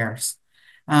own prayers.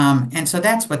 And so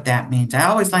that's what that means. I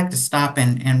always like to stop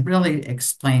and really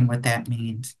explain what that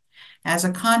means. As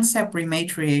a concept,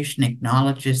 rematriation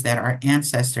acknowledges that our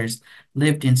ancestors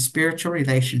lived in spiritual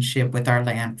relationship with our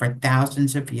land for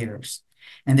thousands of years,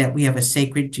 and that we have a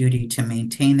sacred duty to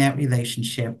maintain that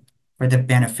relationship for the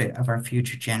benefit of our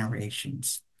future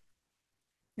generations.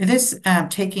 This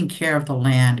taking care of the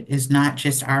land is not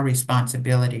just our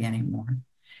responsibility anymore.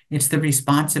 It's the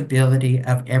responsibility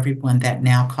of everyone that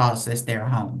now calls this their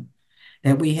home,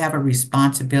 that we have a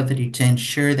responsibility to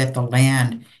ensure that the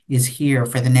land is here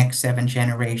for the next 7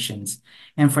 generations.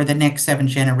 And for the next 7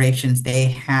 generations, they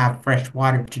have fresh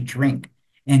water to drink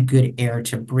and good air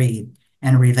to breathe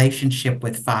and a relationship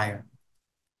with fire.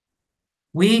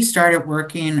 We started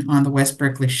working on the West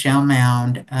Berkeley Shell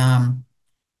Mound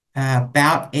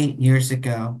about 8 years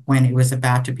ago when it was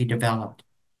about to be developed.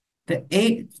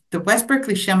 The West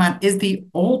Berkeley Shell Mound is the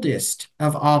oldest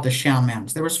of all the shell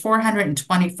mounds. There was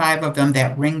 425 of them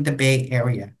that ring the Bay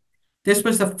Area. This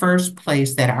was the first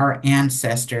place that our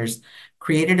ancestors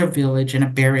created a village and a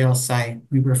burial site.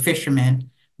 We were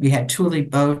fishermen. We had tule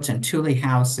boats and tule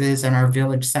houses, and our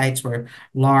village sites were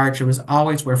large. It was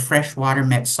always where fresh water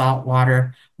met salt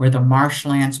water, where the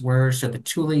marshlands were, so the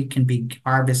tule can be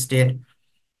harvested.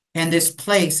 And this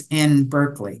place in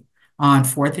Berkeley on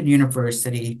 4th and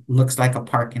University looks like a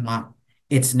parking lot.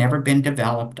 It's never been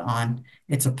developed on.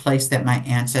 It's a place that my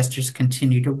ancestors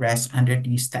continue to rest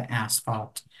underneath the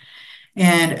asphalt.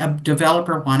 And a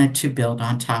developer wanted to build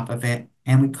on top of it.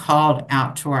 And we called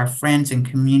out to our friends and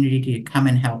community to come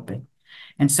and help it.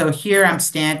 And so here I'm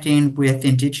standing with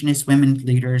Indigenous women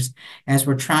leaders as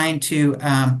we're trying to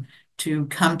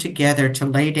come together to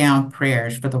lay down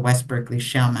prayers for the West Berkeley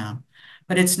Shell Mound.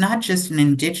 But it's not just an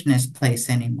Indigenous place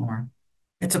anymore.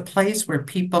 It's a place where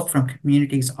people from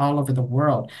communities all over the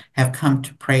world have come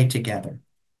to pray together.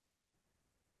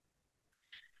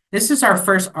 This is our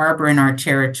first arbor in our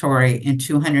territory in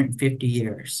 250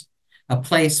 years, a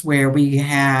place where we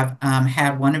have not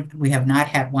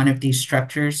had one of these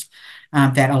structures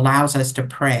that allows us to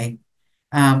pray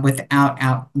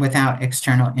without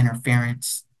external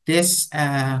interference. This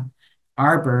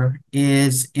arbor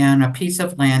is in a piece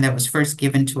of land that was first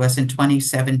given to us in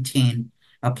 2017,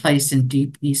 a place in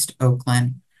deep East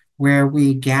Oakland, where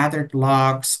we gathered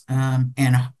logs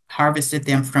and harvested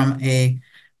them from a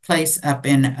place up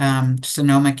in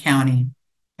Sonoma County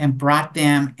and brought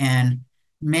them, and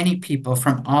many people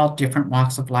from all different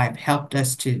walks of life helped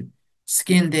us to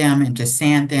skin them and to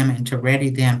sand them and to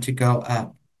ready them to go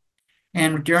up.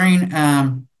 And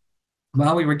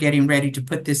while we were getting ready to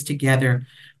put this together,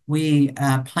 we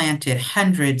planted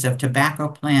hundreds of tobacco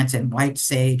plants and white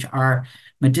sage, our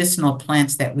medicinal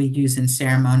plants that we use in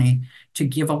ceremony, to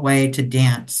give away to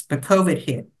dance. But COVID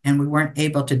hit, and we weren't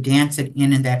able to dance it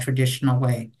in that traditional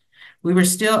way. We were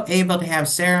still able to have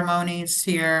ceremonies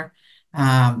here.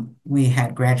 We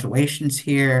had graduations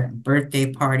here,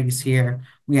 birthday parties here.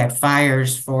 We had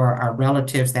fires for our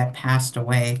relatives that passed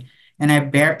away. And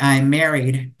I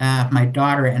married my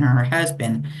daughter and her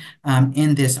husband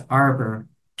in this arbor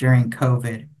during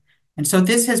COVID. And so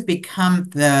this has become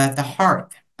the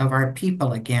hearth of our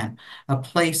people again, a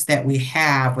place that we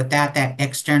have without that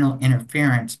external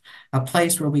interference, a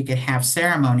place where we could have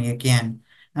ceremony again.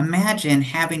 Imagine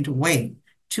having to wait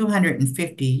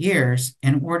 250 years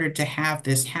in order to have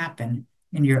this happen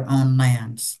in your own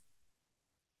lands.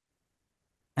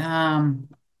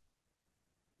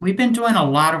 We've been doing a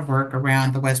lot of work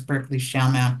around the West Berkeley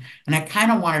Shell Mound, and I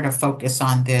kind of wanted to focus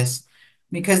on this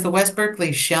because the West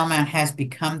Berkeley Shell Mound has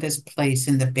become this place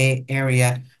in the Bay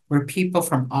Area where people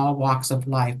from all walks of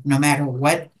life, no matter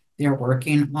what they're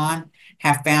working on,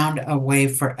 have found a way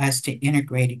for us to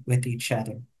integrate with each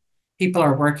other. People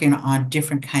are working on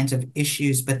different kinds of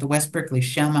issues, but the West Berkeley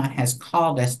Shell Mound has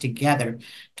called us together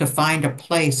to find a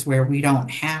place where we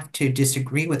don't have to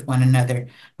disagree with one another,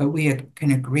 but we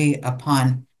can agree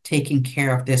upon taking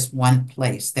care of this one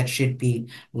place that should be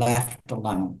left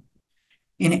alone.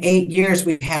 In 8 years,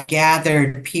 we have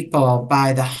gathered people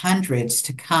by the hundreds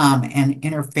to come and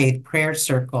interfaith prayer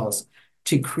circles,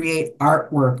 to create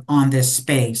artwork on this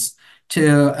space,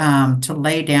 to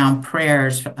lay down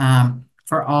prayers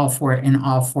for all four in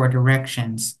all four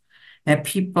directions. That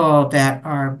people that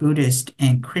are Buddhist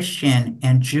and Christian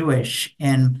and Jewish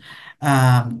and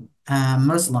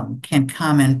Muslim can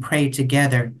come and pray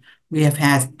together. We have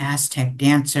had Aztec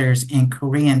dancers and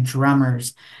Korean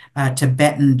drummers,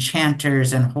 Tibetan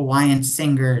chanters and Hawaiian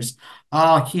singers,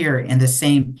 all here in the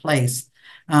same place,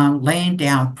 laying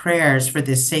down prayers for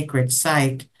this sacred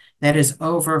site that is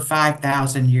over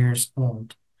 5,000 years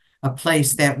old, a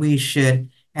place that we should,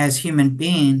 as human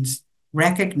beings,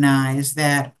 recognize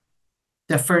that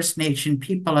the First Nation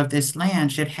people of this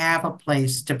land should have a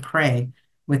place to pray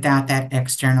without that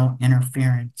external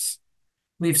interference.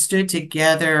 We've stood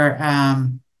together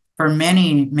for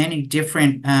many, many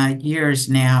different years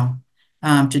now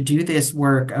to do this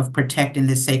work of protecting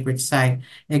the sacred site,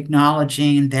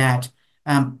 acknowledging that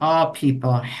all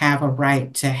people have a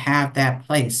right to have that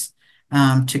place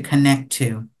to connect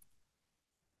to.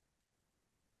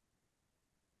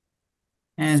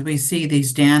 As we see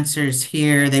these dancers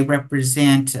here, they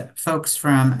represent folks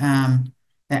from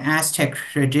the Aztec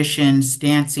traditions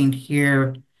dancing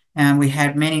here. And we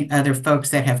had many other folks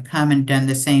that have come and done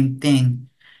the same thing.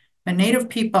 But Native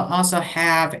people also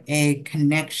have a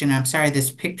connection. I'm sorry,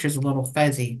 this picture's a little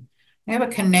fuzzy. They have a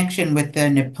connection with the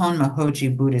Nippon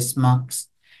Mahoji Buddhist monks.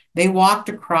 They walked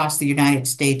across the United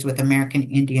States with American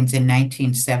Indians in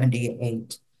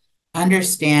 1978.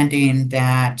 Understanding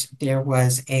that there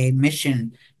was a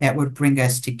mission that would bring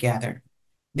us together.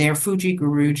 Their Fuji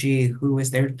Guruji, who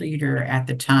was their leader at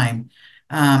the time,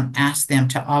 asked them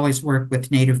to always work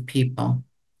with Native people.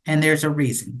 And there's a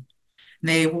reason.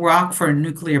 They walk for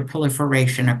nuclear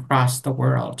proliferation across the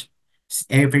world.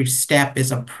 Every step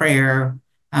is a prayer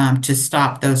to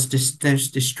stop those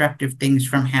destructive things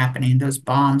from happening, those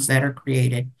bombs that are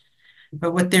created.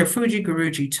 But what their Fuji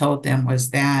Guruji told them was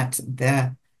that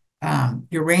the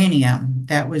uranium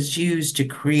that was used to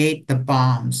create the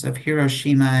bombs of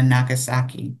Hiroshima and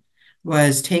Nagasaki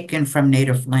was taken from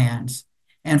Native lands.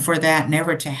 And for that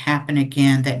never to happen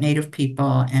again, that Native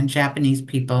people and Japanese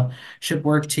people should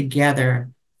work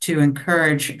together to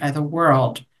encourage the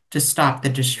world to stop the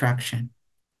destruction.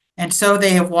 And so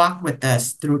they have walked with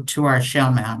us through to our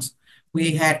shell mounds.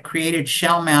 We had created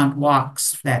shell mound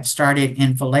walks that started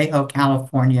in Vallejo,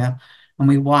 California, and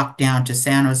we walked down to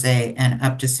San Jose and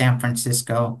up to San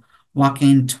Francisco,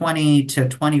 walking 20 to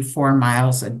 24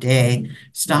 miles a day,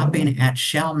 stopping at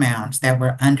shell mounds that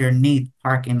were underneath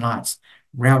parking lots,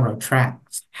 railroad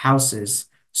tracks, houses,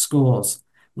 schools,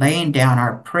 laying down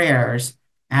our prayers,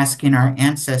 asking our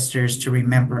ancestors to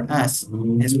remember us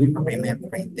as we were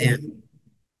remembering them.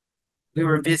 We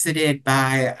were visited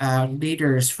by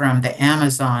leaders from the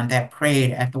Amazon that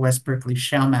prayed at the West Berkeley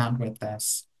Shell Mound with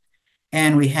us.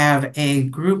 And we have a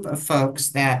group of folks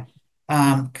that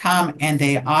come and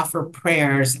they offer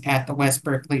prayers at the West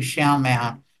Berkeley Shell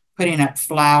Mound, putting up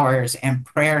flowers and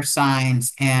prayer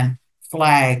signs and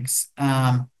flags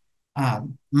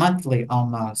monthly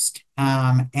almost,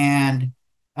 and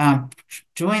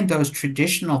doing those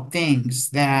traditional things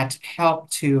that help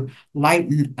to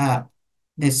lighten up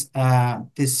this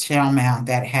shell mound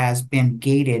that has been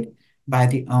gated by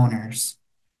the owners.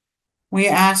 We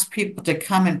ask people to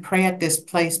come and pray at this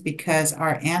place because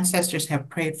our ancestors have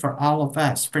prayed for all of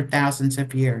us for thousands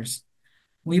of years.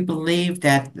 We believe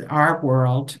that our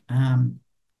world,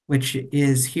 which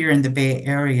is here in the Bay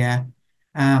Area,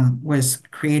 was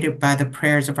created by the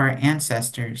prayers of our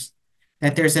ancestors,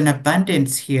 that there's an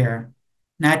abundance here,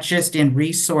 not just in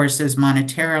resources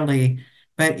monetarily,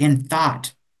 but in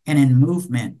thought and in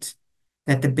movement,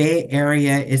 that the Bay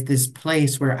Area is this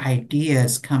place where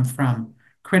ideas come from,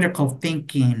 critical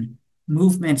thinking,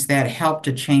 movements that help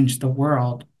to change the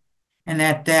world. And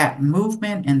that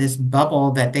movement and this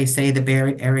bubble that they say the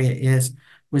Bay Area is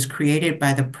was created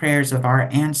by the prayers of our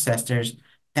ancestors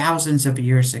thousands of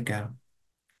years ago.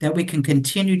 That we can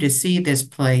continue to see this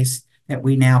place that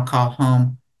we now call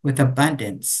home with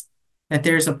abundance. That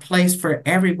there's a place for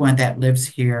everyone that lives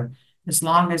here, as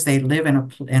long as they live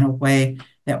in a way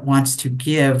that wants to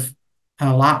give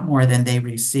a lot more than they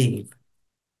receive.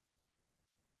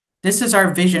 This is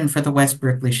our vision for the West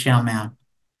Berkeley Shell Mound,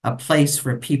 a place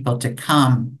for people to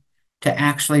come to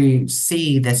actually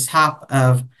see the top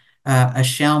of a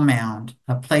shell mound,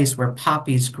 a place where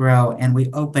poppies grow and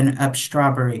we open up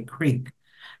Strawberry Creek,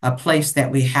 a place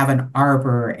that we have an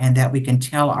arbor and that we can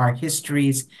tell our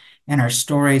histories and our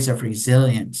stories of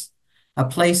resilience, a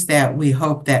place that we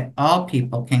hope that all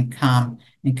people can come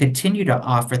and continue to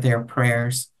offer their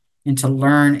prayers and to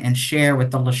learn and share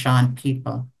with the Lashawn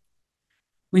people.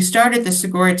 We started the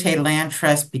Sogorea Land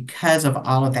Trust because of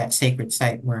all of that sacred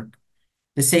site work.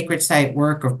 The sacred site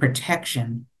work of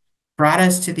protection brought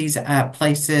us to these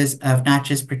places of not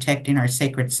just protecting our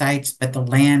sacred sites, but the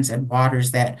lands and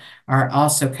waters that are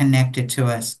also connected to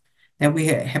us, that we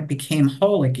have became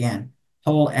whole again,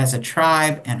 whole as a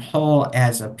tribe and whole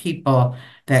as a people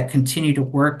that continue to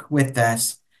work with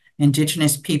us.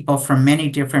 Indigenous people from many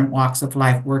different walks of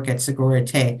life work at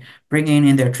Sogorea, bringing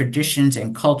in their traditions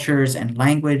and cultures and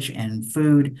language and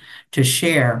food to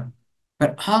share,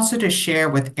 but also to share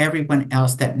with everyone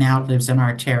else that now lives in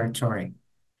our territory.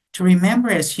 To remember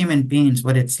as human beings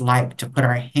what it's like to put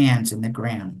our hands in the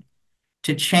ground,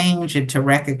 to change and to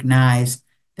recognize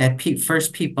that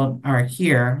first people are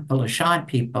here, the Lishan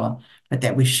people, but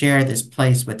that we share this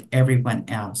place with everyone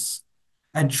else.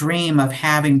 A dream of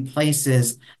having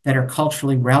places that are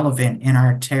culturally relevant in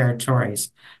our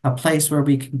territories, a place where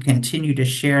we can continue to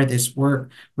share this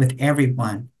work with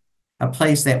everyone, a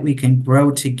place that we can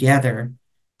grow together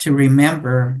to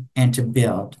remember and to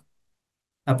build,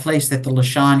 a place that the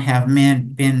Lishan have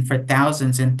been for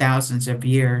thousands and thousands of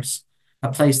years,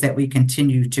 a place that we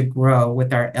continue to grow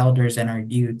with our elders and our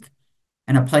youth,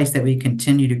 and a place that we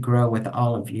continue to grow with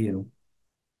all of you.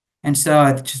 And so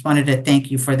I just wanted to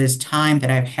thank you for this time that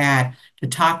I've had to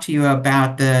talk to you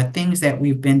about the things that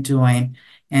we've been doing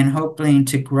and hoping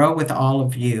to grow with all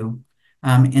of you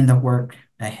in the work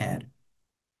ahead.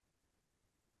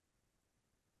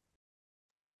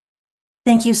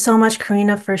 Thank you so much,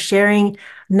 Corrina, for sharing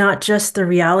not just the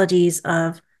realities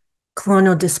of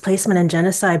colonial displacement and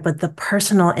genocide, but the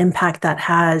personal impact that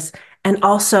has, and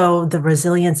also the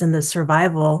resilience and the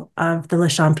survival of the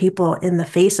Lishan people in the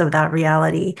face of that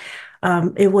reality.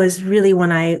 It was really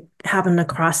when I happened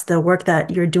across the work that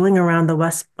you're doing around the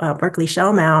West Berkeley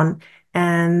Shell Mound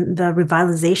and the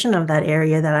revitalization of that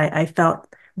area that I felt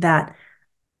that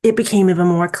it became even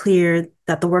more clear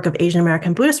that the work of Asian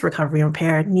American Buddhist recovery and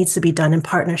repair needs to be done in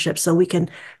partnership so we can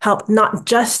help not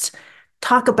just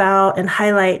talk about and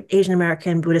highlight Asian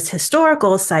American Buddhist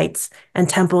historical sites and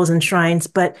temples and shrines,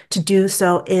 but to do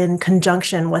so in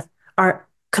conjunction with our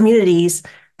communities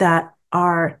that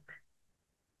are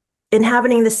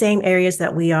inhabiting the same areas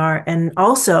that we are and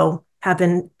also have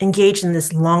been engaged in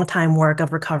this long time work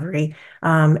of recovery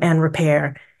and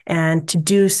repair, and to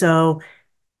do so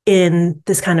in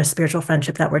this kind of spiritual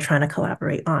friendship that we're trying to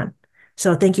collaborate on.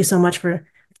 So thank you so much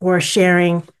for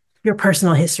sharing your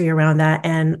personal history around that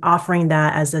and offering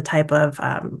that as a type of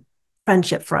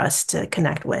friendship for us to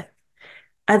connect with.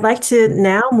 I'd like to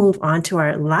now move on to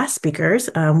our last speakers.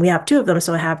 We have two of them,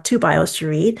 so I have two bios to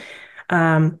read.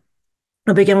 I'll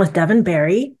begin with Devin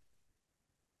Berry.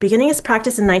 Beginning his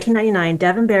practice in 1999,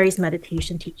 Devin Berry's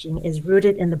meditation teaching is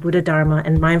rooted in the Buddha Dharma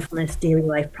and mindfulness daily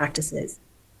life practices.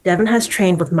 Devin has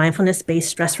trained with mindfulness-based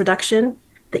stress reduction,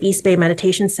 the East Bay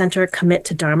Meditation Center Commit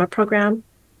to Dharma program,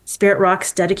 Spirit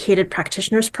Rock's Dedicated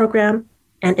Practitioners program,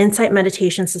 and Insight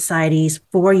Meditation Society's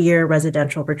 4-year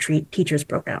residential retreat teachers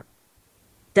program.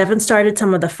 Devin started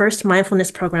some of the first mindfulness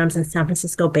programs in San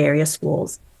Francisco Bay Area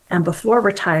schools, and before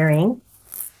retiring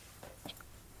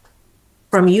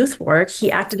from youth work,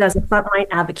 he acted as a frontline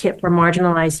advocate for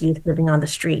marginalized youth living on the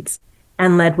streets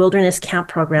and led wilderness camp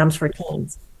programs for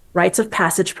teens, rites of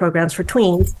passage programs for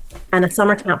tweens, and a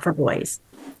summer camp for boys.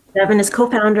 Devin is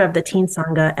co-founder of the Teen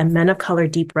Sangha and Men of Color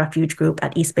Deep Refuge Group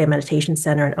at East Bay Meditation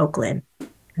Center in Oakland,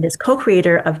 and is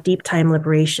co-creator of Deep Time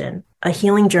Liberation, a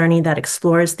healing journey that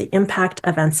explores the impact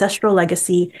of ancestral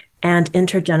legacy and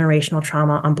intergenerational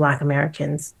trauma on Black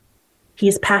Americans. He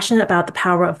is passionate about the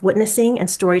power of witnessing and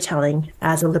storytelling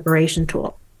as a liberation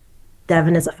tool.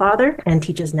 Devin is a father and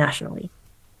teaches nationally.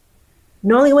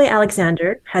 Noliwe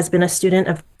Alexander has been a student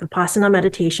of Vipassana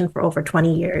meditation for over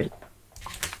 20 years.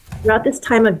 Throughout this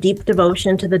time of deep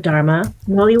devotion to the Dharma,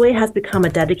 Noliwe has become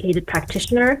a dedicated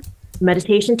practitioner,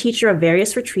 meditation teacher of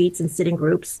various retreats and sitting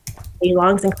groups,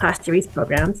 day-longs and class series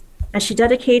programs, and she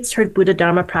dedicates her Buddha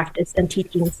Dharma practice and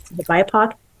teachings to the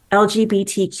BIPOC,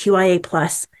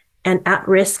 LGBTQIA+, and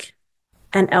at-risk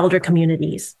and elder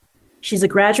communities. She's a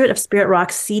graduate of Spirit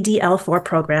Rock's CDL4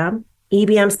 program,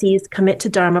 EBMC's Commit to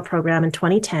Dharma program in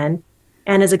 2010,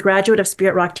 and is a graduate of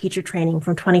Spirit Rock teacher training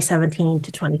from 2017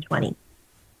 to 2020.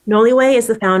 Noliwe is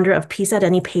the founder of Peace at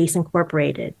Any Pace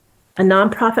Incorporated, a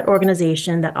nonprofit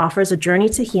organization that offers a journey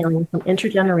to healing from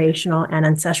intergenerational and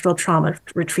ancestral trauma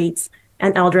retreats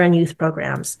and elder and youth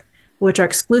programs, which are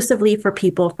exclusively for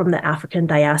people from the African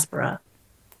diaspora.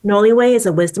 Noliwe is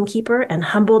a wisdom keeper and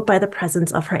humbled by the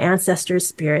presence of her ancestors'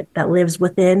 spirit that lives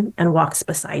within and walks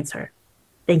beside her.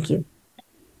 Thank you.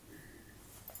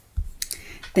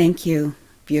 Thank you.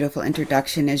 Beautiful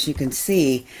introduction. As you can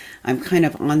see, I'm kind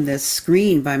of on this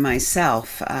screen by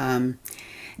myself.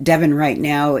 Devin right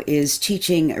now is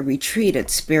teaching a retreat at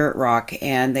Spirit Rock,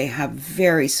 and they have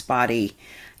very spotty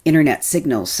internet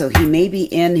signals. So he may be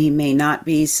in, he may not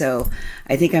be. So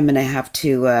I think I'm going to have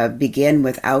to begin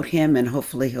without him, and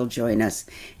hopefully he'll join us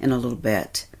in a little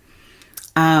bit.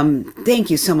 Thank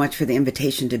you so much for the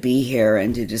invitation to be here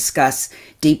and to discuss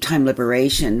deep time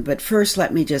liberation. But first,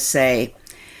 let me just say,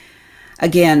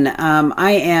 again,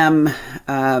 I am,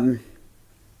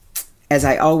 as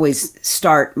I always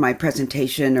start my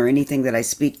presentation or anything that I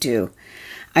speak to,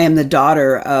 I am the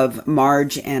daughter of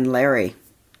Marge and Larry.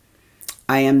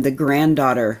 I am the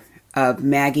granddaughter of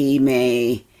Maggie,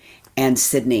 May, and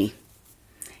Sydney.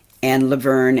 and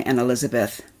Laverne and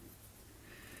Elizabeth.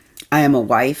 I am a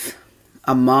wife,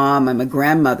 a mom, I'm a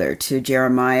grandmother to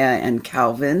Jeremiah and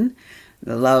Calvin,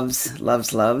 the loves,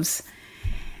 loves, loves.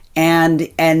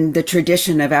 And the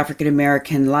tradition of African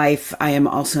American life, I am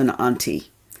also an auntie.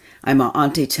 I'm an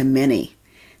auntie to many,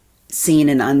 seen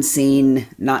and unseen,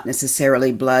 not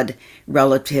necessarily blood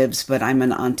relatives, but I'm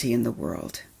an auntie in the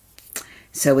world.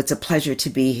 So it's a pleasure to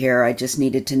be here. I just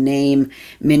needed to name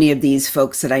many of these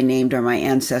folks that I named are my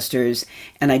ancestors,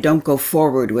 and I don't go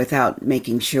forward without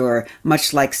making sure,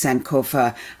 much like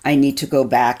Sankofa, I need to go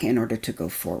back in order to go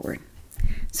forward.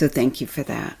 So thank you for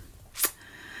that.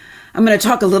 I'm going to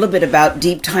talk a little bit about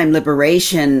deep time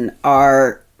liberation,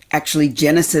 our actually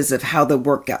genesis of how the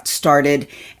work got started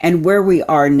and where we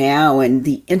are now and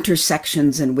the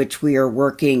intersections in which we are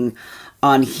working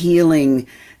on healing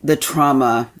the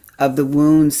trauma of the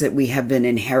wounds that we have been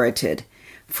inherited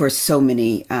for so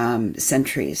many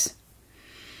centuries.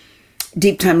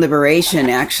 Deep time liberation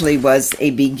actually was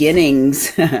a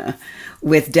beginnings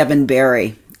with Devin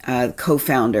Barry,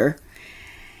 co-founder,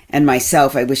 and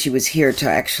myself. I wish he was here to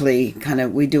actually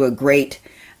we do a great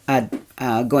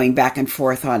going back and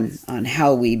forth on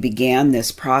how we began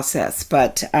this process.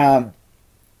 But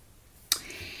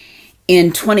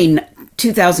in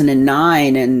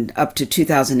 2009 and up to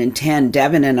 2010,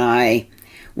 Devin and I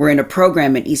were in a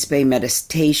program at East Bay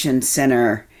Meditation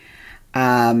Center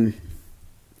called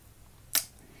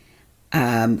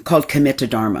Commit to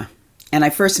Dharma. And I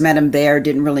first met him there,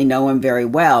 didn't really know him very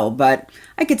well, but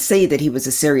I could say that he was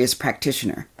a serious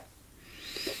practitioner.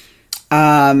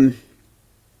 And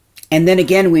then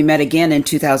again, we met again in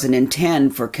 2010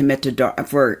 for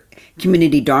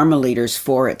Community Dharma Leaders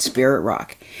 4 at Spirit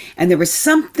Rock. And there was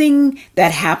something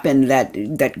that happened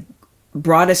that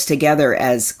brought us together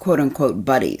as quote-unquote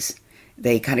buddies.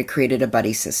 They kind of created a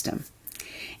buddy system.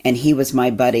 And he was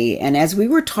my buddy. And as we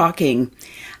were talking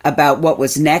about what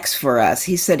was next for us,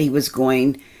 he said he was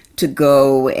going to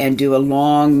go and do a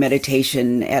long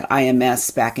meditation at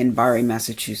IMS back in Barre,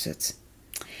 Massachusetts.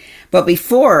 But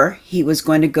before, he was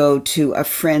going to go to a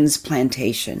friend's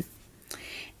plantation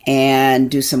and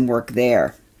do some work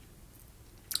there.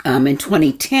 In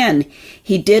 2010,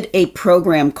 he did a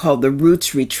program called the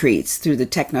Roots Retreats through the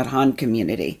Thich Nhat Hanh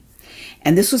community.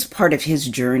 And this was part of his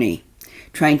journey,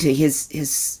 trying to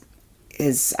his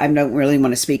I don't really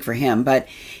want to speak for him, but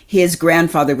his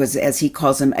grandfather was, as he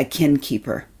calls him, a kin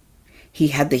keeper. He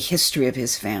had the history of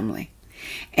his family.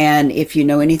 And if you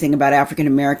know anything about African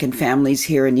American families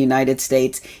here in the United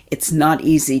States, it's not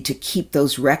easy to keep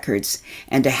those records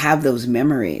and to have those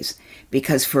memories,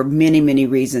 because for many, many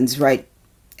reasons, right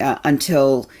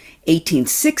until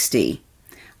 1860,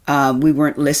 we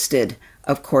weren't listed,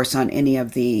 of course, on any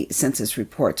of the census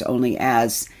reports, only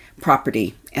as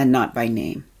property and not by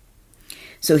name.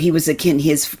 So he was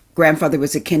his grandfather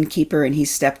was a kin keeper, and he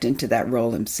stepped into that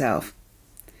role himself.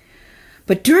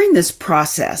 But during this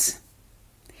process,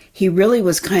 he really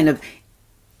was kind of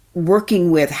working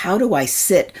with, how do I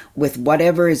sit with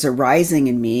whatever is arising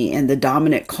in me and the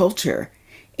dominant culture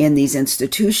in these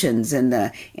institutions and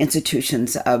the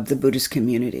institutions of the Buddhist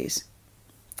communities.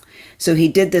 So he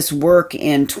did this work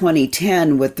in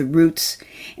 2010 with the Roots,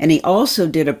 and he also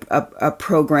did a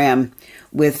program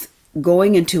with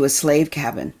going into a slave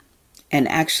cabin and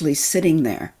actually sitting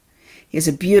there. He has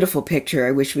a beautiful picture.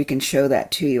 I wish we can show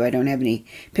that to you. I don't have any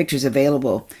pictures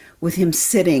available, with him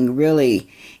sitting really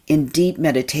in deep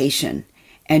meditation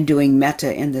and doing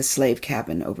metta in the slave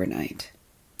cabin overnight.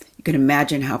 You can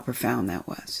imagine how profound that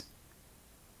was.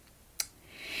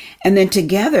 And then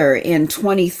together in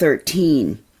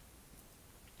 2013,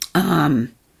 I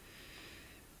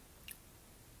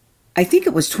think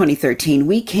it was 2013,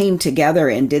 we came together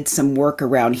and did some work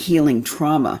around healing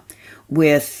trauma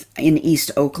in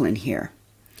East Oakland here.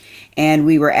 And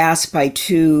we were asked by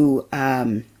two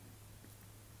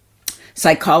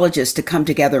psychologists to come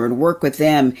together and work with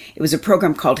them. It was a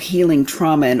program called Healing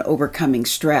Trauma and Overcoming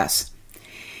Stress.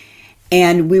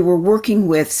 And we were working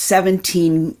with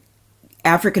 17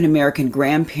 African American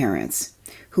grandparents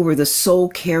who were the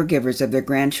sole caregivers of their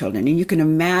grandchildren. And you can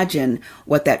imagine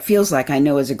what that feels like. I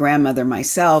know as a grandmother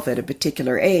myself at a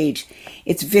particular age,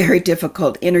 it's very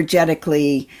difficult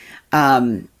energetically,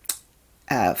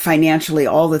 financially,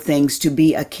 all the things, to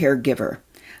be a caregiver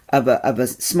of a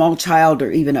small child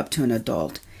or even up to an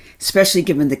adult, especially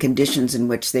given the conditions in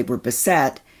which they were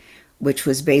beset, which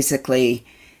was basically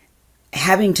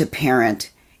having to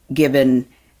parent given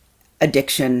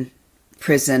addiction,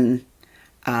 prison,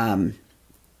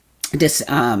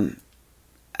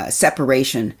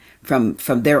 separation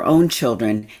from their own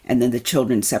children, and then the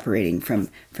children separating from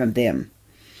them.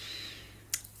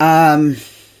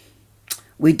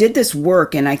 we did this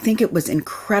work, and I think it was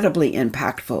incredibly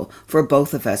impactful for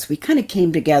both of us. We kind of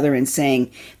came together and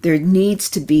saying there needs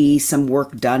to be some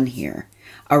work done here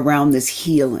around this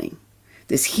healing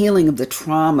of the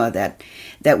trauma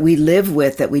that we live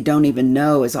with, that we don't even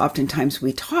know, as oftentimes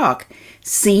we talk,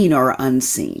 seen or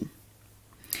unseen.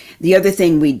 The other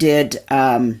thing we did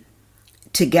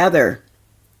together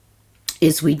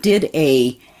is we did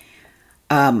a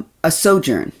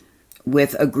sojourn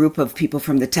with a group of people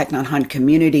from the Thich Nhat Hanh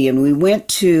community, and we went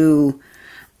to,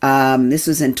 this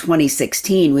was in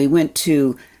 2016, we went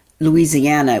to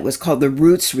Louisiana. It was called the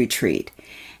Roots Retreat.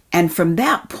 And from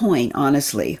that point,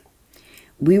 honestly,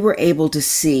 we were able to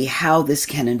see how this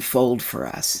can unfold for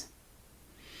us.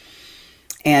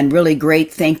 And really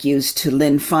great thank yous to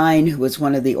Lynn Fine, who was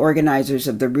one of the organizers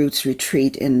of the Roots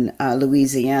Retreat in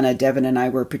Louisiana, Devin and I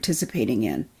were participating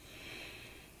in.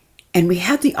 And we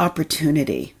had the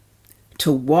opportunity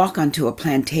to walk onto a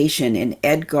plantation in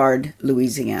Edgard,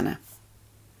 Louisiana.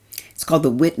 It's called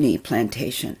the Whitney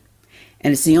Plantation.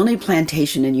 And it's the only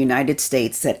plantation in the United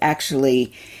States that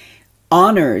actually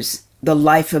honors the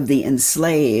life of the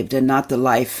enslaved and not the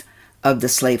life of the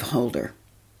slaveholder.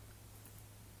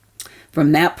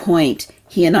 From that point,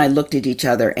 he and I looked at each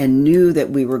other and knew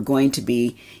that we were going to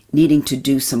be needing to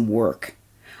do some work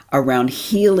around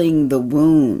healing the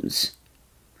wounds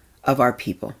of our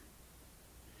people.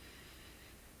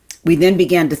 We then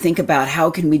began to think about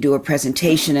how can we do a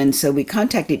presentation, and so we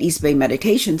contacted East Bay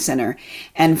Meditation Center,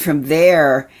 and from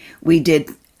there we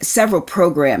did several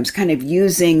programs kind of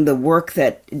using the work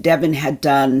that Devin had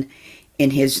done in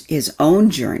his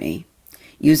own journey,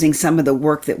 using some of the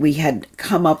work that we had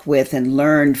come up with and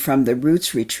learned from the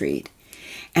Roots Retreat.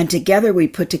 And together we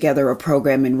put together a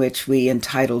program in which we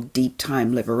entitled Deep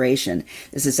Time Liberation.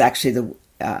 This is actually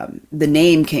the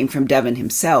name came from Devin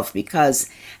himself, because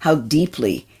how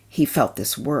deeply he felt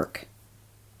this work.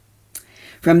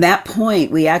 From that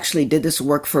point, we actually did this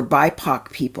work for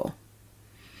BIPOC people.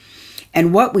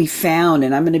 And what we found,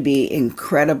 and I'm going to be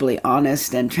incredibly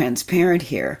honest and transparent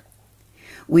here,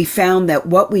 we found that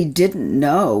what we didn't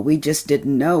know, we just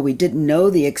didn't know. We didn't know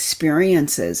the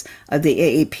experiences of the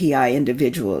AAPI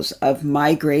individuals, of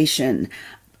migration,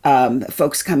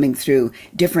 folks coming through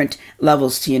different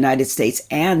levels to the United States,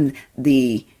 and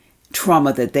the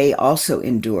trauma that they also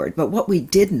endured. But what we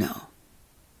did know,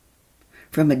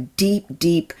 from a deep,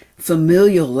 deep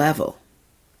familial level,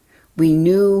 we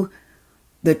knew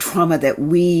the trauma that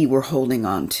we were holding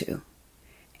on to,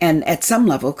 and at some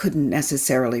level couldn't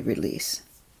necessarily release.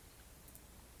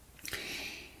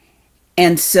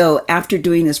 And so after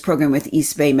doing this program with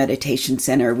East Bay Meditation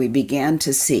Center, we began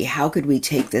to see how could we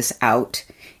take this out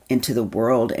into the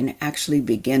world and actually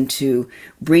begin to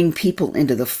bring people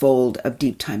into the fold of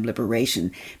deep time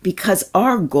liberation. Because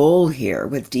our goal here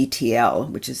with DTL,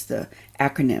 which is the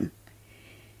acronym,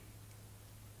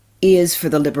 is for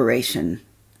the liberation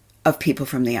of people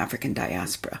from the African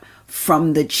diaspora,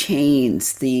 from the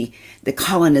chains, the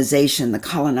colonization, the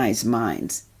colonized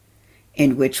minds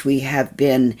in which we have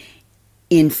been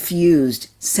infused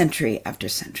century after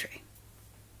century.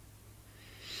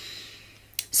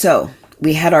 So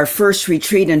we had our first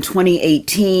retreat in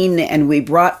 2018, and we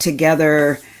brought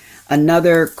together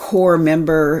another core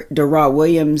member, Dara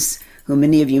Williams, who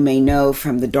many of you may know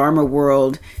from the Dharma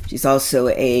world. She's also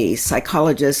a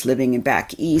psychologist living in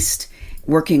back east,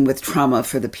 working with trauma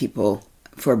for the people,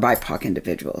 for BIPOC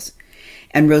individuals.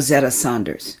 And Rosetta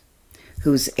Saunders,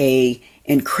 who's a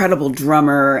incredible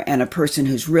drummer and a person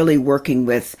who's really working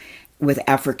with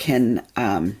African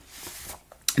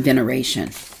veneration.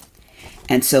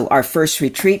 And so our first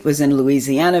retreat was in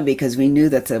Louisiana because we knew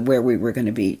that's where we were going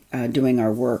to be doing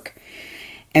our work.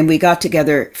 And we got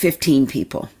together 15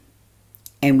 people,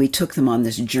 and we took them on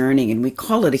this journey, and we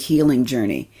call it a healing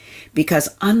journey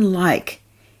because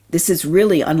this is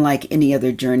really unlike any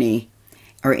other journey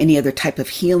or any other type of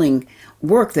healing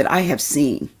work that I have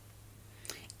seen.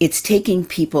 It's taking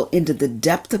people into the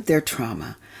depth of their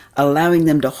trauma, allowing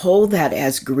them to hold that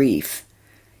as grief,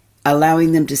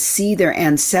 allowing them to see their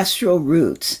ancestral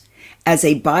roots as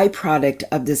a byproduct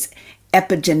of this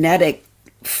epigenetic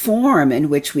form in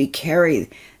which we carry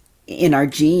in our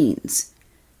genes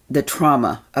the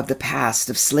trauma of the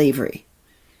past, of slavery,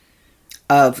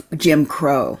 of Jim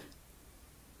Crow,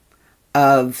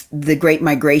 of the Great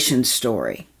Migration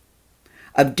story,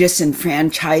 of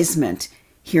disenfranchisement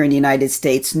here in the United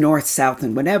States, north, south,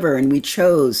 and whatever. And we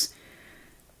chose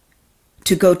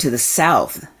to go to the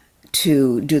South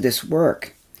to do this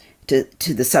work, to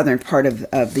the southern part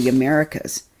of the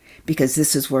Americas, because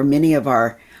this is where many of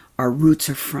our roots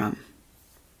are from.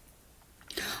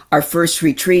 Our first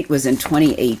retreat was in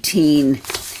 2018,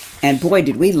 And boy,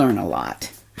 did we learn a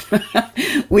lot.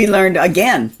 We learned,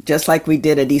 again, just like we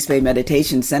did at East Bay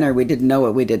Meditation Center, we didn't know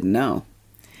what we didn't know.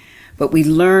 But we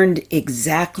learned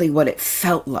exactly what it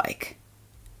felt like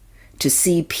to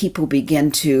see people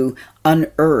begin to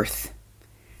unearth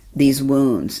these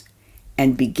wounds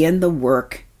and begin the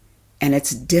work, and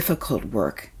it's difficult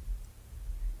work,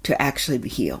 to actually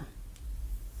heal.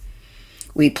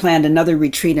 We planned another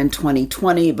retreat in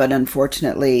 2020, but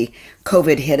unfortunately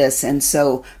COVID hit us. And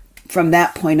so from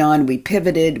that point on, we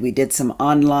pivoted, we did some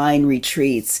online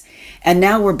retreats, and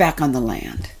now we're back on the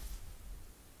land.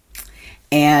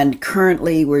 And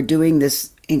currently we're doing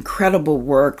this incredible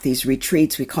work, these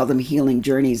retreats, we call them healing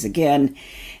journeys again.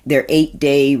 They're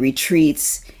 8-day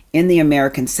retreats in the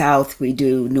American South. We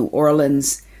do New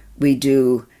Orleans, we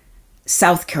do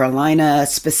South Carolina,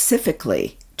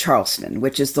 specifically Charleston,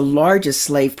 which is the largest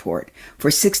slave port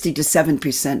for 60 to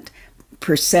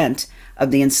 7%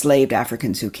 of the enslaved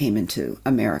Africans who came into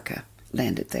America,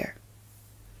 landed there.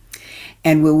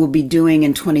 And we will be doing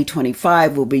in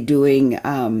 2025, we'll be doing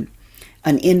an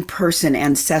in-person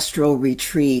ancestral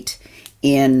retreat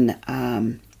in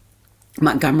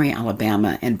Montgomery,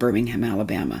 Alabama and Birmingham,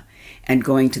 Alabama, and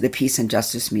going to the Peace and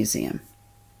Justice Museum.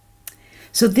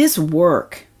 So this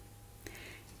work,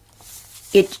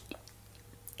 it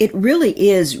really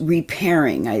is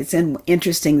repairing. It's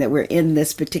interesting that we're in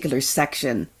this particular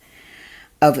section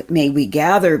of May We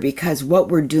Gather, because what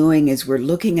we're doing is we're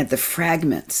looking at the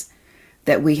fragments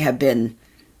that we have been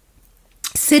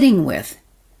sitting with,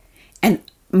 and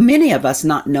many of us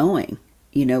not knowing.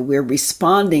 You know, we're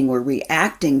responding, we're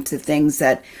reacting to things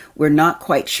that we're not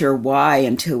quite sure why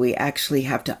until we actually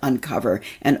have to uncover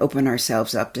and open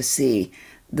ourselves up to see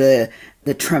the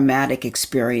traumatic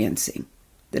experiencing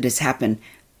that has happened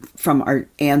from our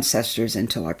ancestors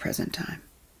until our present time.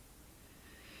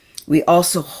 We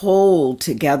also hold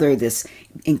together this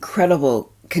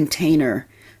incredible container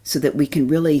so that we can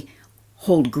really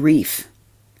hold grief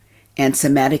and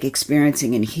somatic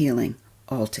experiencing and healing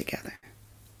all together.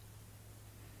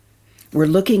 We're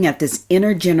looking at this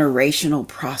intergenerational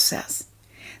process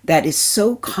that is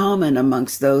so common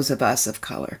amongst those of us of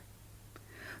color,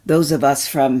 those of us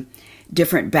from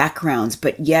different backgrounds,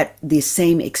 but yet the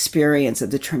same experience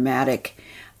of the traumatic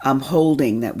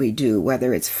holding that we do,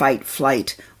 whether it's fight,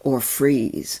 flight, or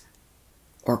freeze,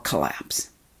 or collapse.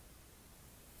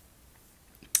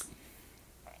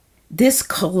 This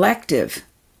collective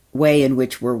way in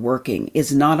which we're working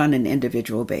is not on an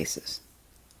individual basis.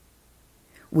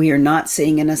 We are not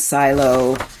sitting in a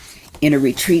silo in a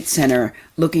retreat center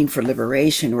looking for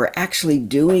liberation. We're actually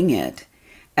doing it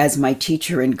as my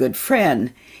teacher and good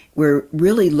friend. We're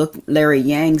really, Larry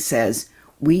Yang says,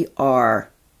 we are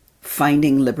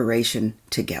finding liberation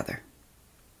together.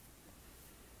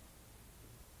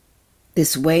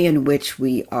 This way in which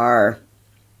we are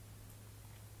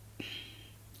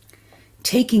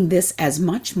taking this as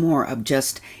much more of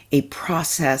just a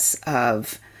process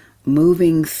of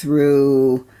moving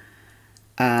through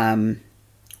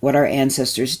what our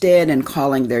ancestors did and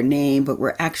calling their name, but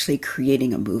we're actually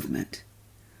creating a movement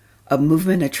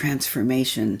of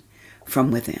transformation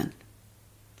from within.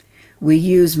 We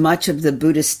use much of the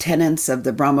Buddhist tenets of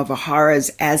the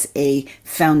Brahma-Viharas as a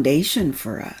foundation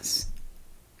for us,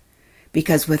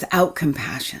 because without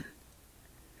compassion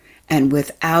and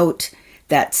without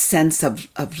that sense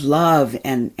of love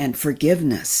and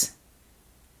forgiveness,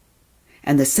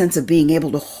 and the sense of being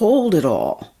able to hold it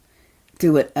all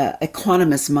through a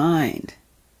equanimous mind,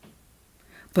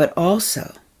 but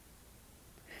also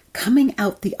coming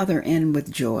out the other end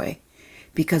with joy.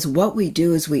 Because what we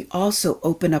do is we also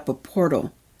open up a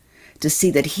portal to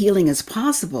see that healing is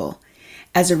possible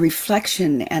as a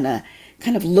reflection and a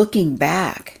kind of looking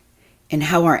back in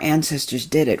how our ancestors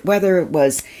did it, whether it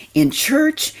was in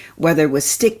church, whether it was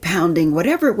stick pounding,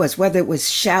 whatever it was, whether it was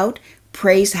shout,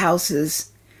 praise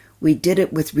houses. We did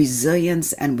it with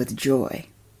resilience and with joy.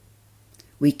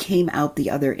 We came out the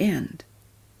other end.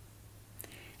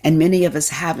 And many of us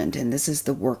haven't, and this is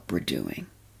the work we're doing.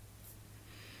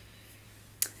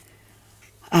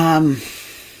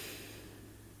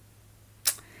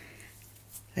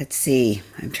 Let's see.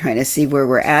 I'm trying to see where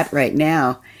we're at right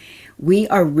now. We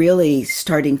are really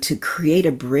starting to create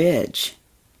a bridge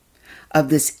of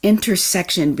this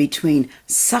intersection between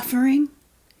suffering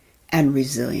and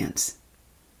resilience,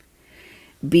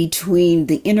 between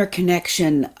the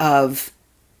interconnection of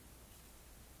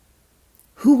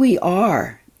who we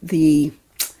are, the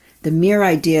mere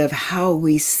idea of how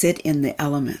we sit in the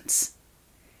elements,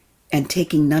 and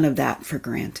taking none of that for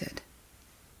granted.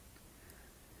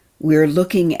 We're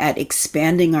looking at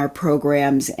expanding our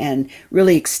programs and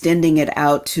really extending it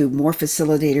out to more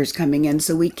facilitators coming in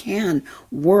so we can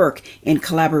work in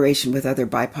collaboration with other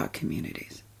BIPOC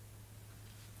communities.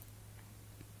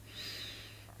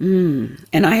 And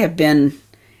I have been,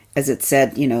 as it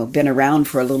said, been around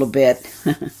for a little bit,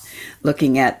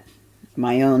 looking at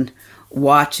my own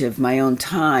watch of my own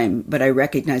time, but I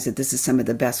recognize that this is some of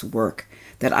the best work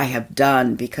that I have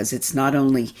done, because it's not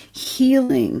only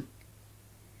healing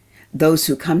those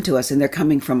who come to us, and they're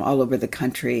coming from all over the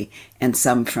country and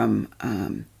some from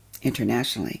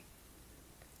internationally,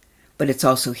 but it's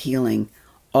also healing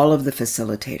all of the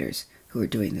facilitators who are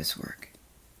doing this work.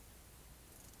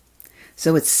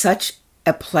 So it's such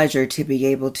a pleasure to be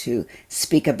able to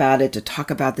speak about it, to talk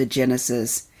about the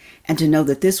Genesis, and to know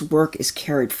that this work is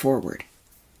carried forward.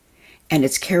 And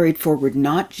it's carried forward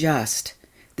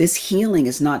this healing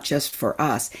is not just for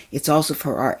us, it's also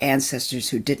for our ancestors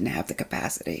who didn't have the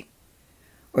capacity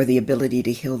or the ability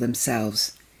to heal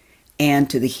themselves, and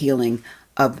to the healing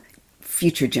of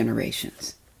future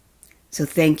generations. So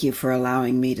thank you for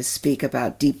allowing me to speak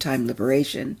about deep time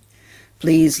liberation.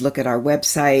 Please look at our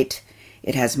website.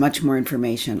 It has much more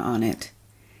information on it.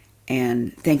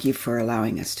 And thank you for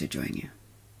allowing us to join you.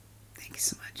 Thank you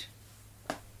so much.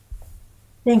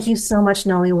 Thank you so much,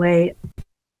 Noliwe.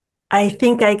 I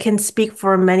think I can speak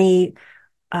for many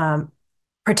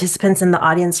participants in the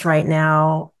audience right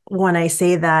now when I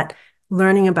say that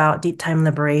learning about deep time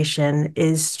liberation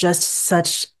is just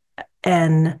such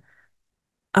an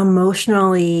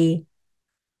emotionally,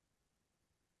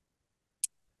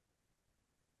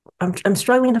 I'm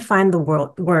struggling to find the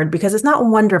word because it's not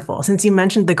wonderful, since you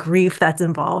mentioned the grief that's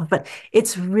involved, but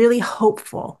it's really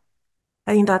hopeful.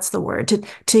 I think that's the word,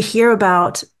 to hear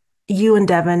about you and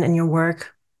Devin and your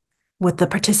work with the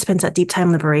participants at Deep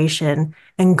Time Liberation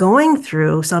and going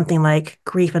through something like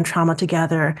grief and trauma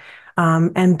together,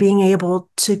 and being able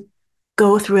to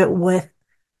go through it with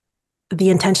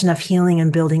the intention of healing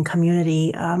and building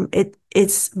community.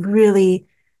 It's really,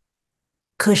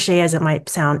 cliche as it might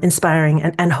sound, inspiring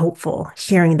and hopeful,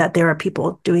 hearing that there are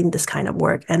people doing this kind of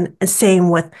work, and same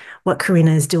with what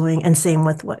Corrina is doing, and same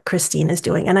with what Christine is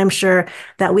doing. And I'm sure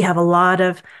that we have a lot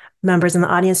of members in the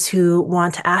audience who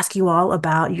want to ask you all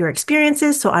about your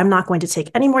experiences, so I'm not going to take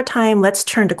any more time. Let's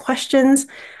turn to questions.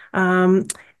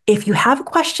 If you have a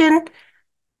question,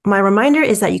 my reminder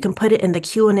is that you can put it in the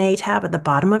Q&A tab at the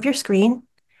bottom of your screen,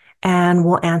 and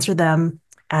we'll answer them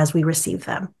as we receive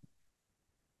them.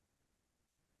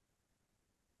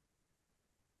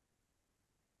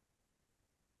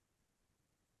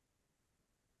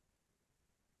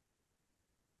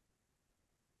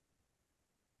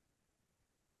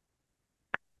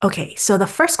 Okay, so the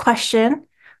first question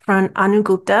from Anu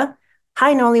Gupta.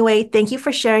 Hi, Noliwe. Thank you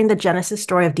for sharing the Genesis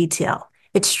story of detail.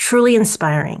 It's truly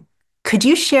inspiring. Could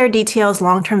you share detail's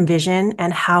long-term vision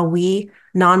and how we,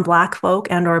 non-Black folk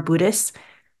and/or Buddhists,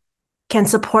 can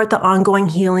support the ongoing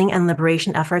healing and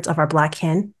liberation efforts of our Black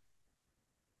kin?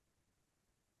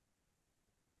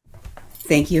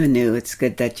 Thank you, Anu. It's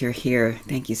good that you're here.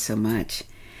 Thank you so much.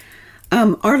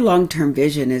 Our long-term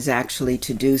vision is actually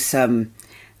to do some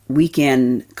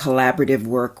weekend collaborative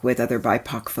work with other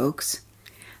BIPOC folks.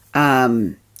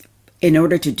 In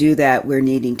order to do that, we're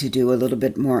needing to do a little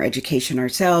bit more education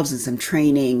ourselves and some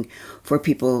training for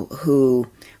people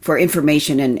for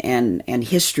information and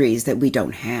histories that we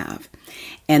don't have.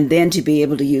 And then to be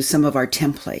able to use some of our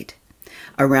template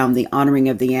around the honoring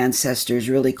of the ancestors,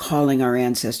 really calling our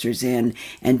ancestors in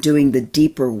and doing the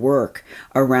deeper work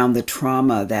around the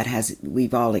trauma that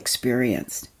we've all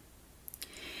experienced.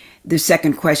 The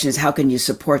second question is, how can you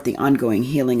support the ongoing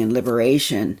healing and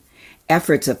liberation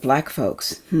efforts of Black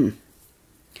folks?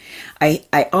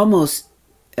 I almost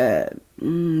don't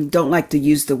like to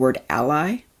use the word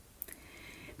ally,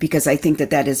 because I think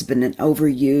that has been an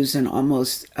overused and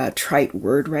almost trite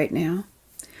word right now.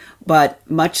 But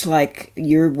much like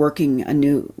you're working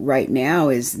anew right now,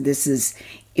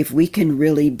 if we can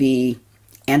really be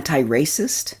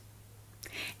anti-racist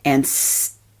and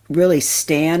really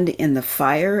stand in the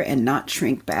fire and not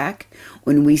shrink back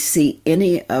when we see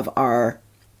any of our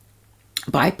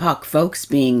BIPOC folks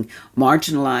being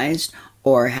marginalized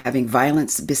or having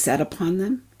violence beset upon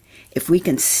them, if we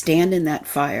can stand in that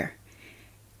fire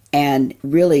and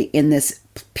really in this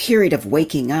period of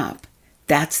waking up,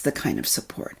 that's the kind of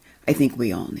support I think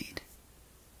we all need.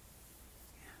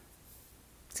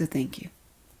 So thank you.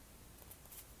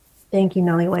 Thank you,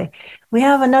 Noliwe. We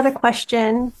have another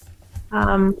question.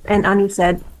 And Anu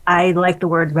said, I like the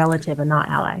word relative and not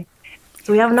ally.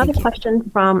 So we have another question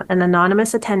from an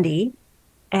anonymous attendee.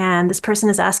 And this person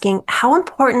is asking, how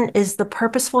important is the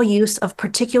purposeful use of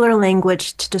particular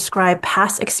language to describe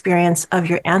past experience of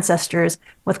your ancestors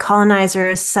with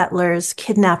colonizers, settlers,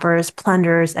 kidnappers,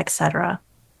 plunderers, etc.?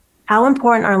 How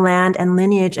important are land and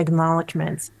lineage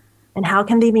acknowledgments? And how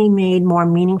can they be made more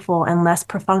meaningful and less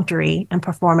perfunctory and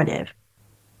performative?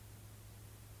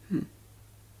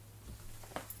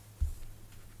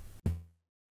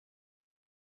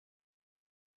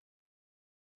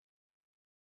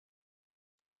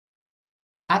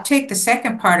 I'll take the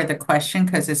second part of the question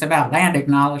because it's about land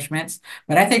acknowledgments,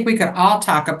 but I think we could all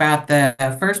talk about the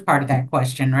first part of that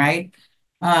question, right?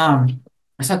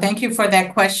 So thank you for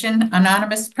that question,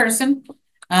 anonymous person.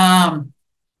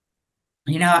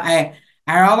 You know, I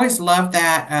always love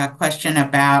that question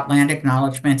about land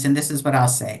acknowledgments, and this is what I'll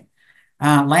say.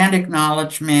 Land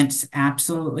acknowledgments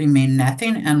absolutely mean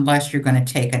nothing unless you're going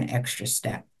to take an extra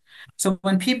step. So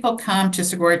when people come to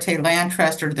Sogorea Land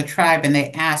Trust or the tribe and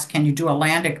they ask, can you do a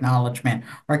land acknowledgement?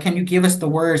 Or can you give us the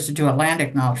words to do a land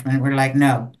acknowledgement? We're like,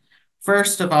 no.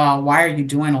 First of all, why are you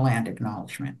doing a land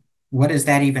acknowledgement? What does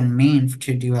that even mean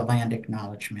to do a land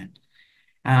acknowledgement?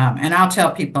 And I'll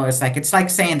tell people, it's like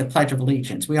saying the Pledge of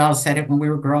Allegiance. We all said it when we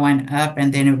were growing up,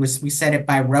 and then we said it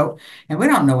by rote, and we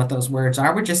don't know what those words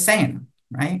are. We're just saying them,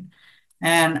 right?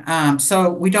 And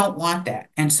so we don't want that.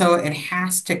 And so it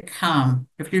has to come,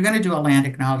 if you're going to do a land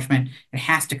acknowledgement, it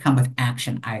has to come with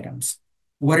action items.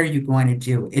 What are you going to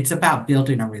do? It's about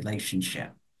building a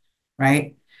relationship,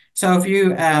 right? So if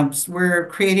you, we're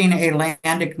creating a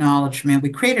land acknowledgement, we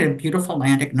created a beautiful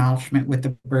land acknowledgement with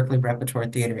the Berkeley Repertoire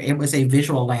Theater. It was a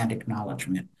visual land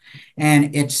acknowledgement,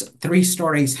 and it's 3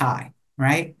 stories high,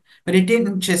 right? But it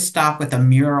didn't just stop with a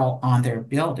mural on their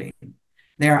building.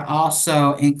 They're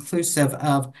also inclusive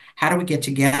of how do we get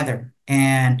together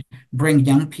and bring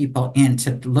young people in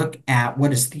to look at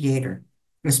what is theater,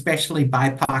 especially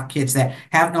BIPOC kids that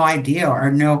have no idea or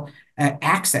no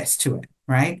access to it,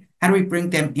 right? How do we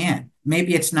bring them in?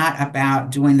 Maybe it's not about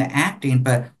doing the acting,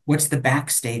 but what's the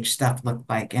backstage stuff look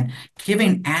like? And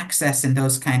giving access in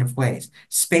those kind of ways,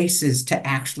 spaces to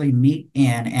actually meet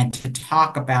in and to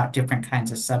talk about different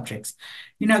kinds of subjects.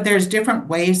 You know, there's different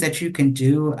ways that you can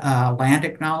do land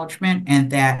acknowledgement,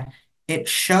 and that it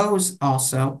shows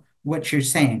also what you're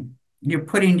saying. You're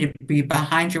putting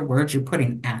behind your words, you're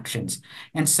putting actions.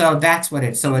 And so that's what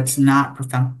it's, so it's not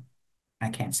profound. I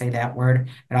can't say that word.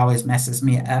 It always messes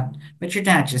me up. But you're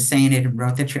not just saying it in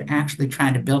rote, that you're actually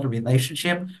trying to build a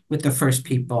relationship with the first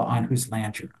people on whose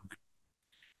land you're on.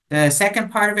 The second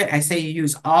part of it, I say you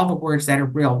use all the words that are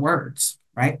real words,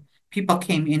 right? People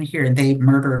came in here and they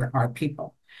murdered our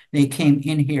people. They came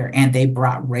in here and they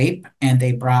brought rape, and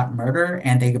they brought murder,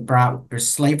 and they brought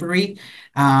slavery.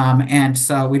 And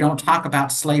so we don't talk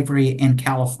about slavery in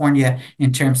California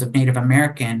in terms of Native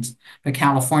Americans, but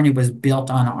California was built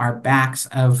on our backs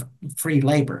of free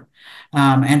labor.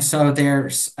 And so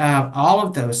there's all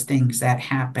of those things that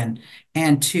happen.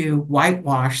 And to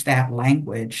whitewash that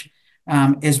language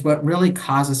is what really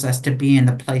causes us to be in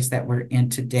the place that we're in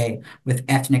today, with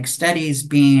ethnic studies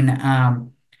being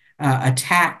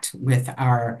attacked, with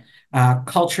our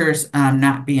cultures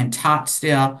not being taught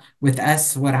still, with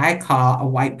us, what I call a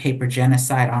white paper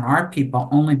genocide on our people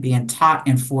only being taught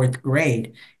in 4th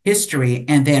grade history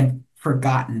and then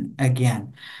forgotten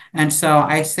again. And so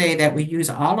I say that we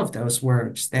use all of those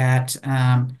words that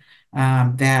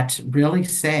that really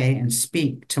say and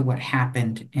speak to what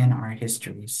happened in our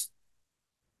histories.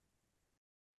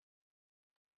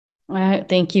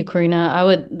 Thank you,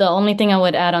 Corrina. The only thing I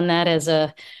would add on that is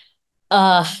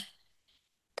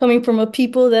coming from a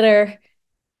people that are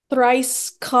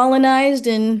thrice colonized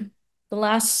in the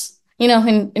last,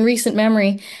 in recent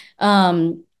memory,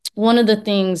 one of the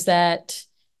things that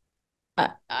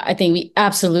I think we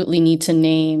absolutely need to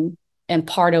name, and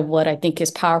part of what I think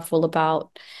is powerful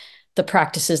about the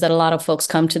practices that a lot of folks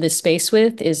come to this space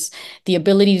with, is the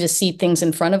ability to see things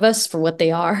in front of us for what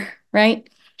they are, right?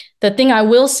 The thing I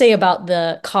will say about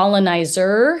the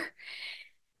colonizer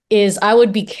is I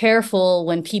would be careful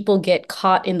when people get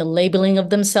caught in the labeling of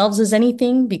themselves as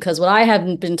anything, because what I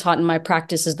haven't been taught in my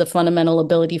practice is the fundamental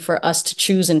ability for us to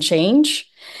choose and change.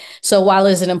 So while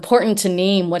it's important to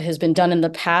name what has been done in the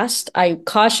past, I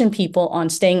caution people on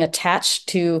staying attached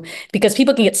to, because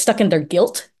people can get stuck in their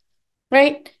guilt,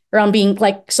 right? Around being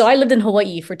like, so I lived in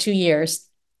Hawaii for 2 years,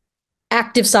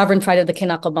 active sovereign pride of the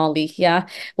Kanaka Maoli, yeah?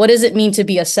 What does it mean to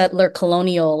be a settler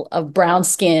colonial of brown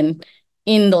skin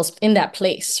in that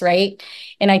place, right?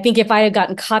 And I think if I had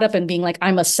gotten caught up in being like,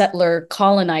 I'm a settler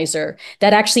colonizer,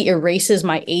 that actually erases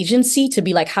my agency to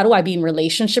be like, how do I be in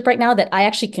relationship right now that I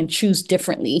actually can choose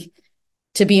differently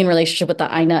to be in relationship with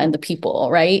the Aina and the people,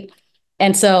 right?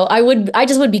 And so I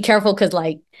just would be careful because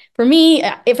like, for me,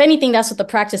 if anything, that's what the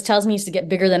practice tells me is to get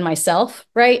bigger than myself,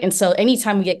 right? And so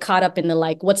anytime we get caught up in the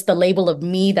like, what's the label of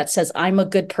me that says I'm a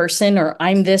good person or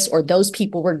I'm this or those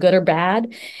people were good or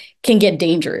bad, can get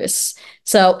dangerous.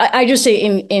 So I just say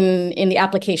in the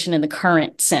application in the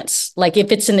current sense, like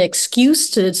if it's an excuse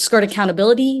to skirt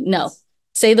accountability, no.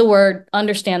 Say the word,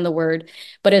 understand the word.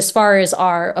 But as far as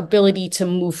our ability to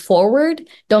move forward,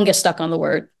 don't get stuck on the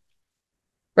word,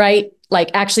 right?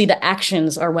 Like actually the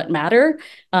actions are what matter.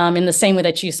 In the same way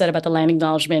that you said about the land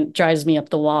acknowledgement drives me up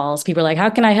the walls. People are like, how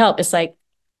can I help? It's like,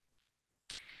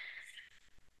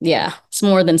 yeah, it's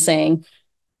more than saying.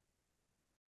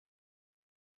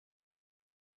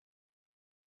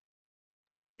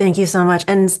 Thank you so much.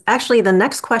 And actually, the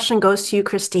next question goes to you,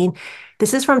 Christine.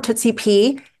 This is from Tootsie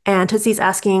P. And Tootsie's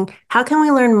asking, how can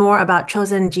we learn more about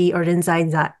Chosen-ji or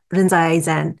Rinzai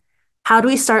Zen? How do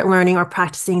we start learning or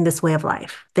practicing this way of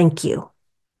life? Thank you.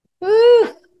 Woo.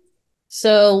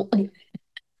 So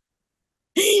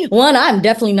one, I'm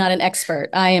definitely not an expert.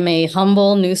 I am a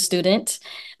humble new student.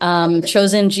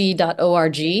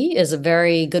 Chosenji.org is a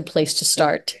very good place to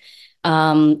start.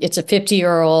 It's a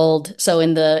 50-year-old. So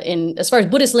as far as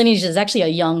Buddhist lineage, it's actually a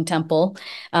young temple,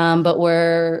 but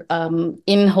we're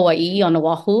in Hawaii on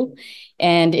Oahu,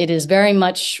 and it is very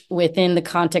much within the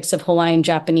context of Hawaiian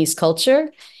Japanese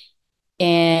culture.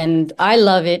 And I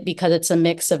love it because it's a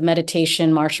mix of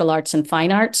meditation, martial arts, and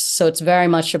fine arts. So it's very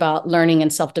much about learning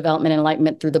and self-development and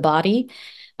enlightenment through the body.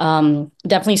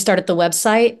 Definitely start at the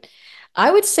website.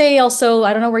 I would say also,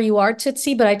 I don't know where you are,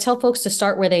 Tootsie, but I tell folks to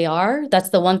start where they are. That's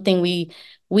the one thing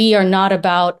we are not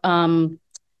about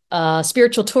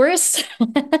spiritual tourists.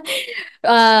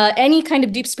 Any kind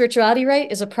of deep spirituality, right,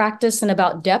 is a practice and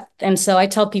about depth. And so I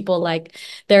tell people like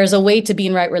there's a way to be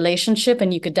in right relationship,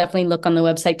 and you could definitely look on the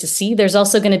website to see. There's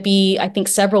also going to be, I think,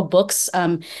 several books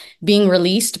being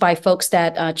released by folks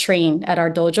that train at our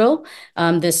dojo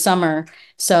this summer.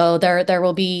 So there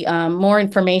will be more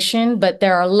information, but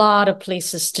there are a lot of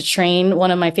places to train.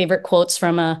 One of my favorite quotes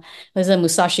from there's a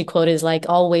Musashi quote is like,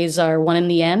 all ways are one in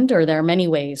the end, or there are many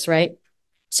ways, right?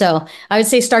 So I would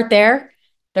say start there.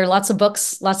 There are lots of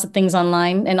books, lots of things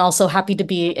online, and also happy to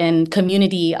be in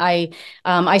community.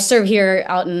 I serve here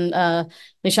out in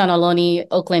Lishanoloni,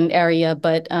 Oakland area,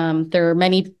 but there are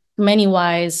many, many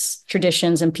wise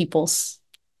traditions and peoples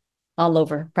all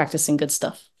over practicing good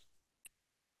stuff.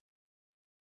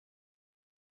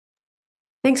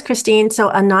 Thanks, Christine. So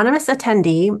anonymous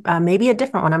attendee, maybe a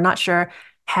different one, I'm not sure,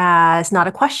 has not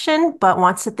a question, but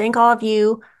wants to thank all of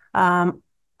you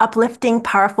uplifting,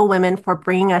 powerful women for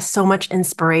bringing us so much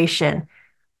inspiration.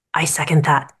 I second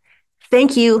that.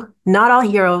 Thank you. Not all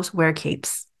heroes wear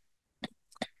capes.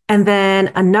 And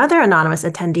then another anonymous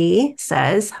attendee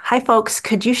says, hi, folks,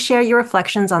 could you share your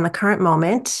reflections on the current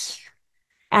moment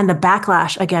and the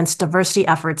backlash against diversity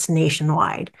efforts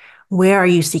nationwide? Where are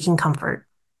you seeking comfort?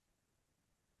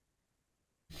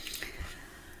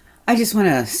 I just want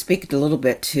to speak a little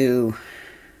bit to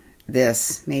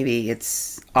this. Maybe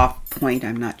it's off point,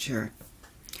 I'm not sure.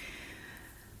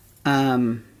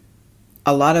 A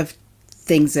lot of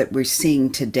things that we're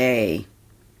seeing today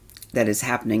that is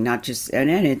happening, not just, and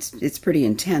it's pretty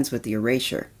intense with the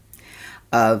erasure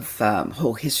of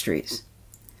whole histories.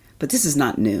 But this is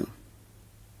not new,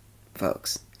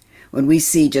 folks. When we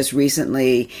see just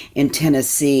recently in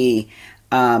Tennessee,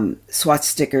 SWAT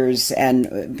stickers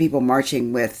and people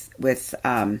marching with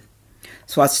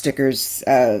SWAT stickers,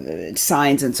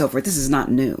 signs and so forth, this is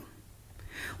not new.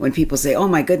 When people say, oh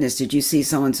my goodness, did you see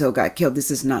so-and-so got killed?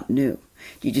 This is not new.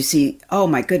 Did you see, oh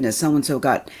my goodness, so-and-so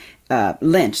got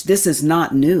lynched? This is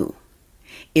not new.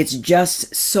 It's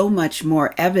just so much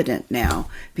more evident now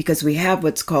because we have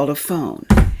what's called a phone,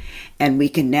 and we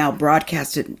can now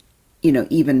broadcast it,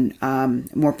 even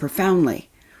more profoundly.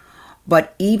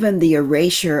 But even the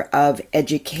erasure of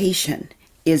education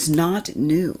is not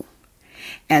new.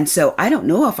 And so I don't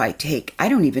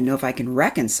even know if I can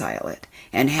reconcile it,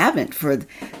 and haven't for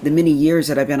the many years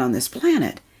that I've been on this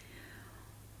planet.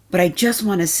 But I just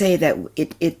want to say that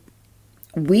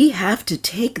we have to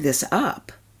take this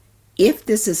up. If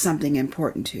this is something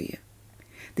important to you,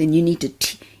 then you need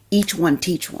to each one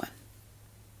teach one.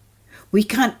 We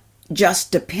can't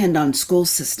just depend on school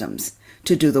systems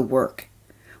to do the work.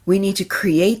 We need to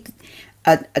create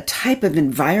a type of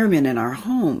environment in our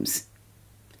homes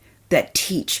that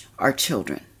teach our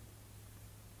children.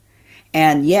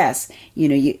 And yes,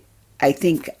 I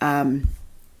think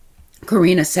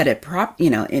Corrina said it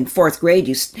in fourth grade,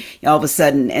 you all of a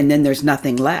sudden, and then there's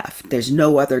nothing left. There's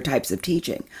no other types of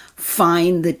teaching.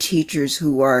 Find the teachers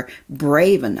who are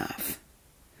brave enough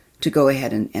to go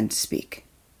ahead and speak.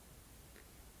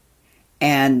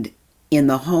 and in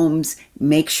the homes,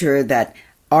 make sure that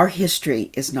our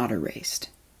history is not erased.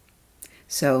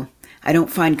 So I don't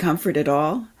find comfort at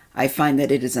all. I find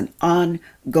that it is an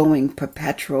ongoing,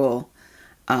 perpetual,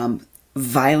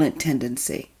 violent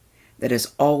tendency that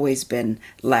has always been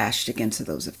lashed against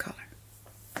those of color.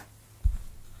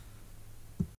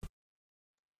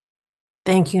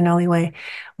 Thank you, Noliwe.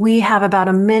 We have about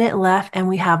a minute left, and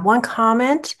we have one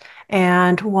comment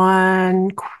and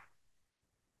one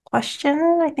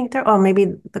question. I think there, oh, maybe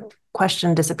the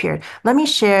question disappeared. Let me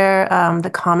share the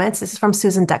comments. This is from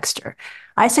Susan Dexter.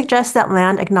 I suggest that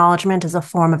land acknowledgement is a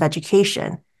form of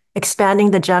education, expanding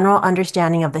the general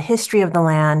understanding of the history of the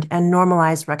land and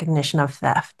normalized recognition of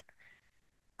theft.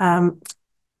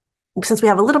 Since we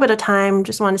have a little bit of time,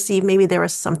 just want to see if maybe there were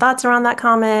some thoughts around that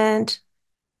comment,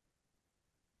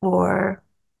 or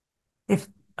if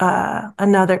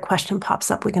another question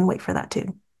pops up, we can wait for that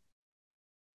too.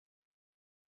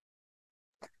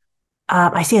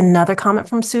 I see another comment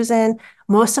from Susan.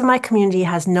 Most of my community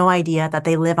has no idea that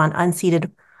they live on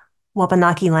unceded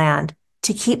Wabanaki land.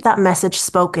 To keep that message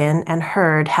spoken and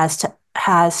heard has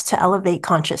to elevate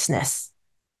consciousness.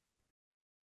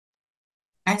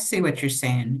 I see what you're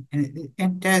saying, and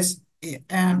it does.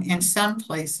 In some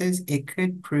places, it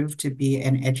could prove to be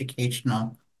an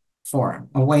educational forum,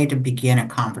 a way to begin a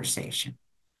conversation.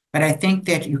 But I think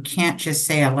that you can't just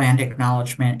say a land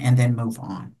acknowledgement and then move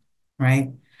on,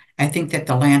 right? I think that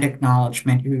the land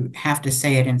acknowledgement, you have to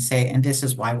say it and say, and this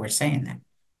is why we're saying that,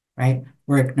 right?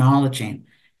 We're acknowledging.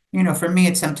 For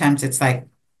me, sometimes it's like,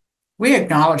 we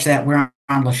acknowledge that we're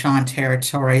on Lashon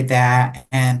territory,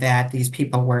 that these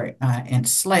people were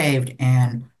enslaved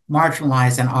and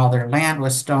marginalized, and all their land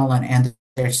was stolen, and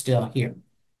they're still here.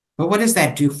 But what does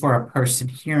that do for a person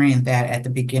hearing that at the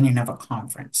beginning of a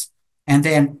conference, and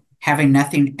then having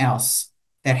nothing else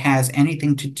that has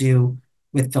anything to do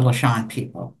with the Lashon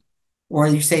people? Or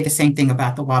you say the same thing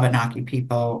about the Wabanaki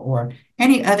people or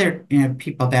any other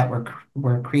people that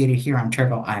were created here on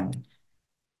Turtle Island.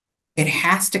 It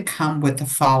has to come with the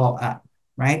follow-up,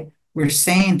 right? We're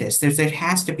saying this, there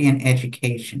has to be an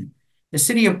education. The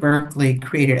city of Berkeley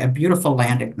created a beautiful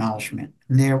land acknowledgement.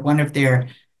 One of their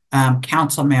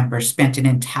council members spent an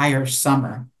entire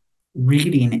summer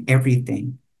reading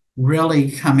everything, really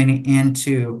coming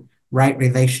into right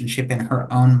relationship in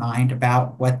her own mind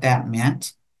about what that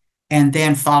meant, and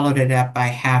then followed it up by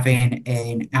having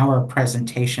an hour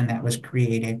presentation that was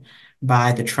created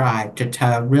by the tribe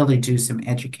to really do some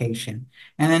education.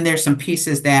 And then there's some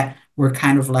pieces that were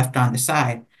kind of left on the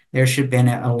side. There should have been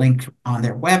a link on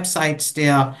their website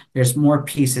still. There's more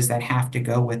pieces that have to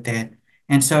go with it.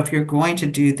 And so if you're going to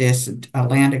do this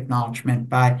land acknowledgement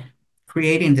by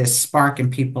creating this spark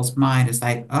in people's mind, it's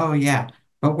like, oh yeah,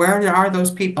 but where are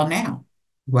those people now?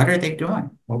 What are they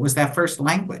doing? What was that first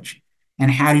language? And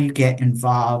how do you get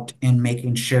involved in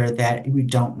making sure that we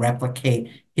don't replicate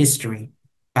history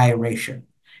by erasure?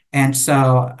 And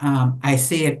so I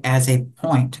see it as a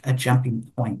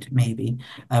jumping point maybe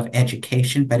of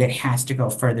education, but it has to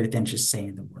go further than just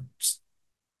saying the words.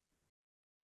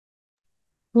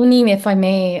 Funie, if I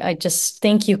may, I just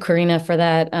thank you, Corrina, for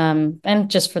that.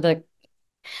 And just for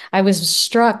I was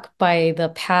struck by the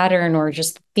pattern or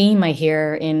just theme I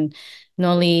hear in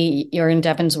Noli, you're in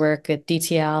Devin's work at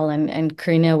DTL and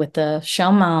Corrina with the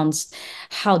shell mounds,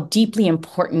 how deeply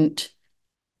important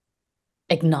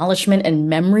acknowledgement and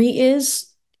memory is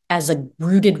as a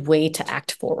rooted way to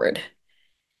act forward.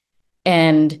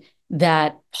 And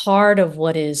that part of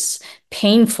what is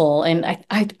painful, and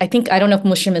I think, I don't know if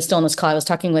Mushim is still on this call. I was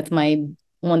talking with my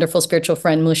wonderful spiritual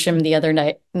friend Mushim the other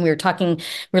night, and we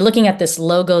were looking at this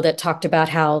logo that talked about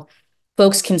how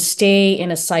folks can stay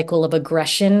in a cycle of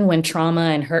aggression when trauma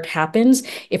and hurt happens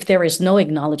if there is no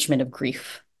acknowledgement of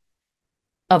grief,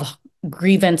 of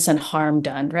grievance and harm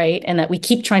done, right? And that we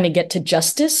keep trying to get to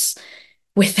justice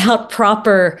without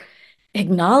proper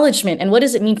acknowledgement. And what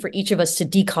does it mean for each of us to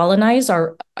decolonize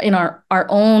in our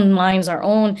own minds, our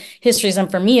own histories? And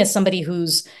for me, as somebody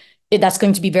that's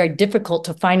going to be very difficult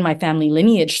to find my family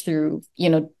lineage through,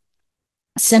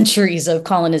 centuries of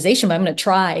colonization, but I'm going to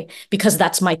try because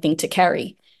that's my thing to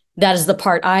carry. That is the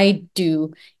part I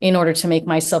do in order to make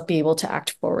myself be able to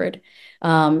act forward.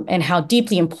 And how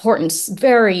deeply important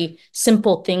very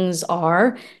simple things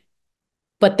are,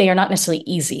 but they are not necessarily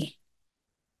easy.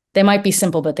 They might be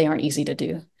simple, but they aren't easy to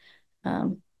do.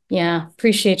 Yeah,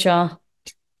 appreciate y'all.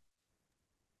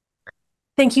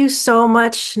 Thank you so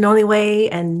much, Noliwe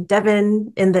and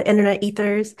Devin in the internet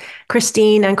ethers,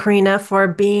 Christine and Corrina for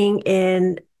being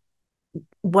in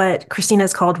what Christina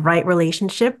has called right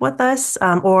relationship with us,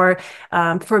 or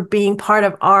for being part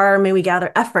of our May We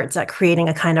Gather efforts at creating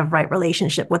a kind of right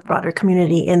relationship with broader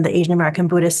community in the Asian American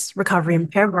Buddhist recovery and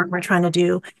repair work we're trying to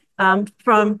do.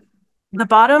 From the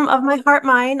bottom of my heart,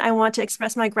 mind, I want to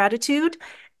express my gratitude.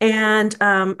 And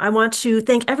I want to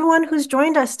thank everyone who's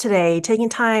joined us today, taking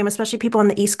time, especially people on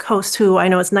the East Coast who I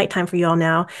know it's nighttime for you all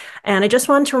now. And I just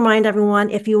want to remind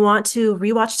everyone, if you want to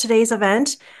rewatch today's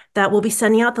event, that we'll be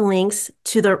sending out the links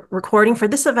to the recording for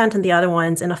this event and the other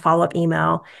ones in a follow-up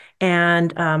email.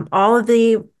 And all of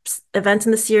the events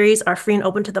in the series are free and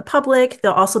open to the public.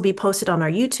 They'll also be posted on our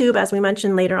YouTube, as we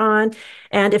mentioned later on.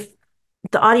 And if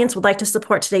the audience would like to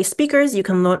support today's speakers, you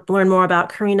can learn more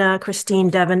about Corrina, Christine,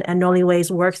 Devin, and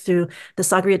Noliwe's work through the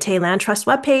Sogorea Land Trust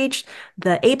webpage,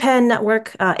 the APEN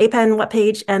network, APEN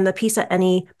webpage, and the Peace at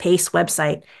Any Pace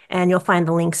website. And you'll find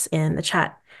the links in the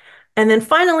chat. And then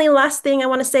finally, last thing I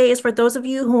want to say is for those of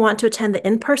you who want to attend the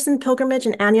in-person pilgrimage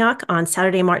in Antioch on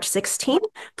Saturday, March 16th,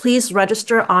 please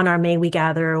register on our May We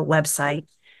Gather website.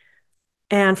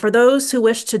 And for those who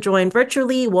wish to join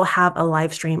virtually, we'll have a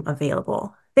live stream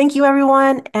available. Thank you,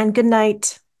 everyone, and good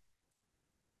night.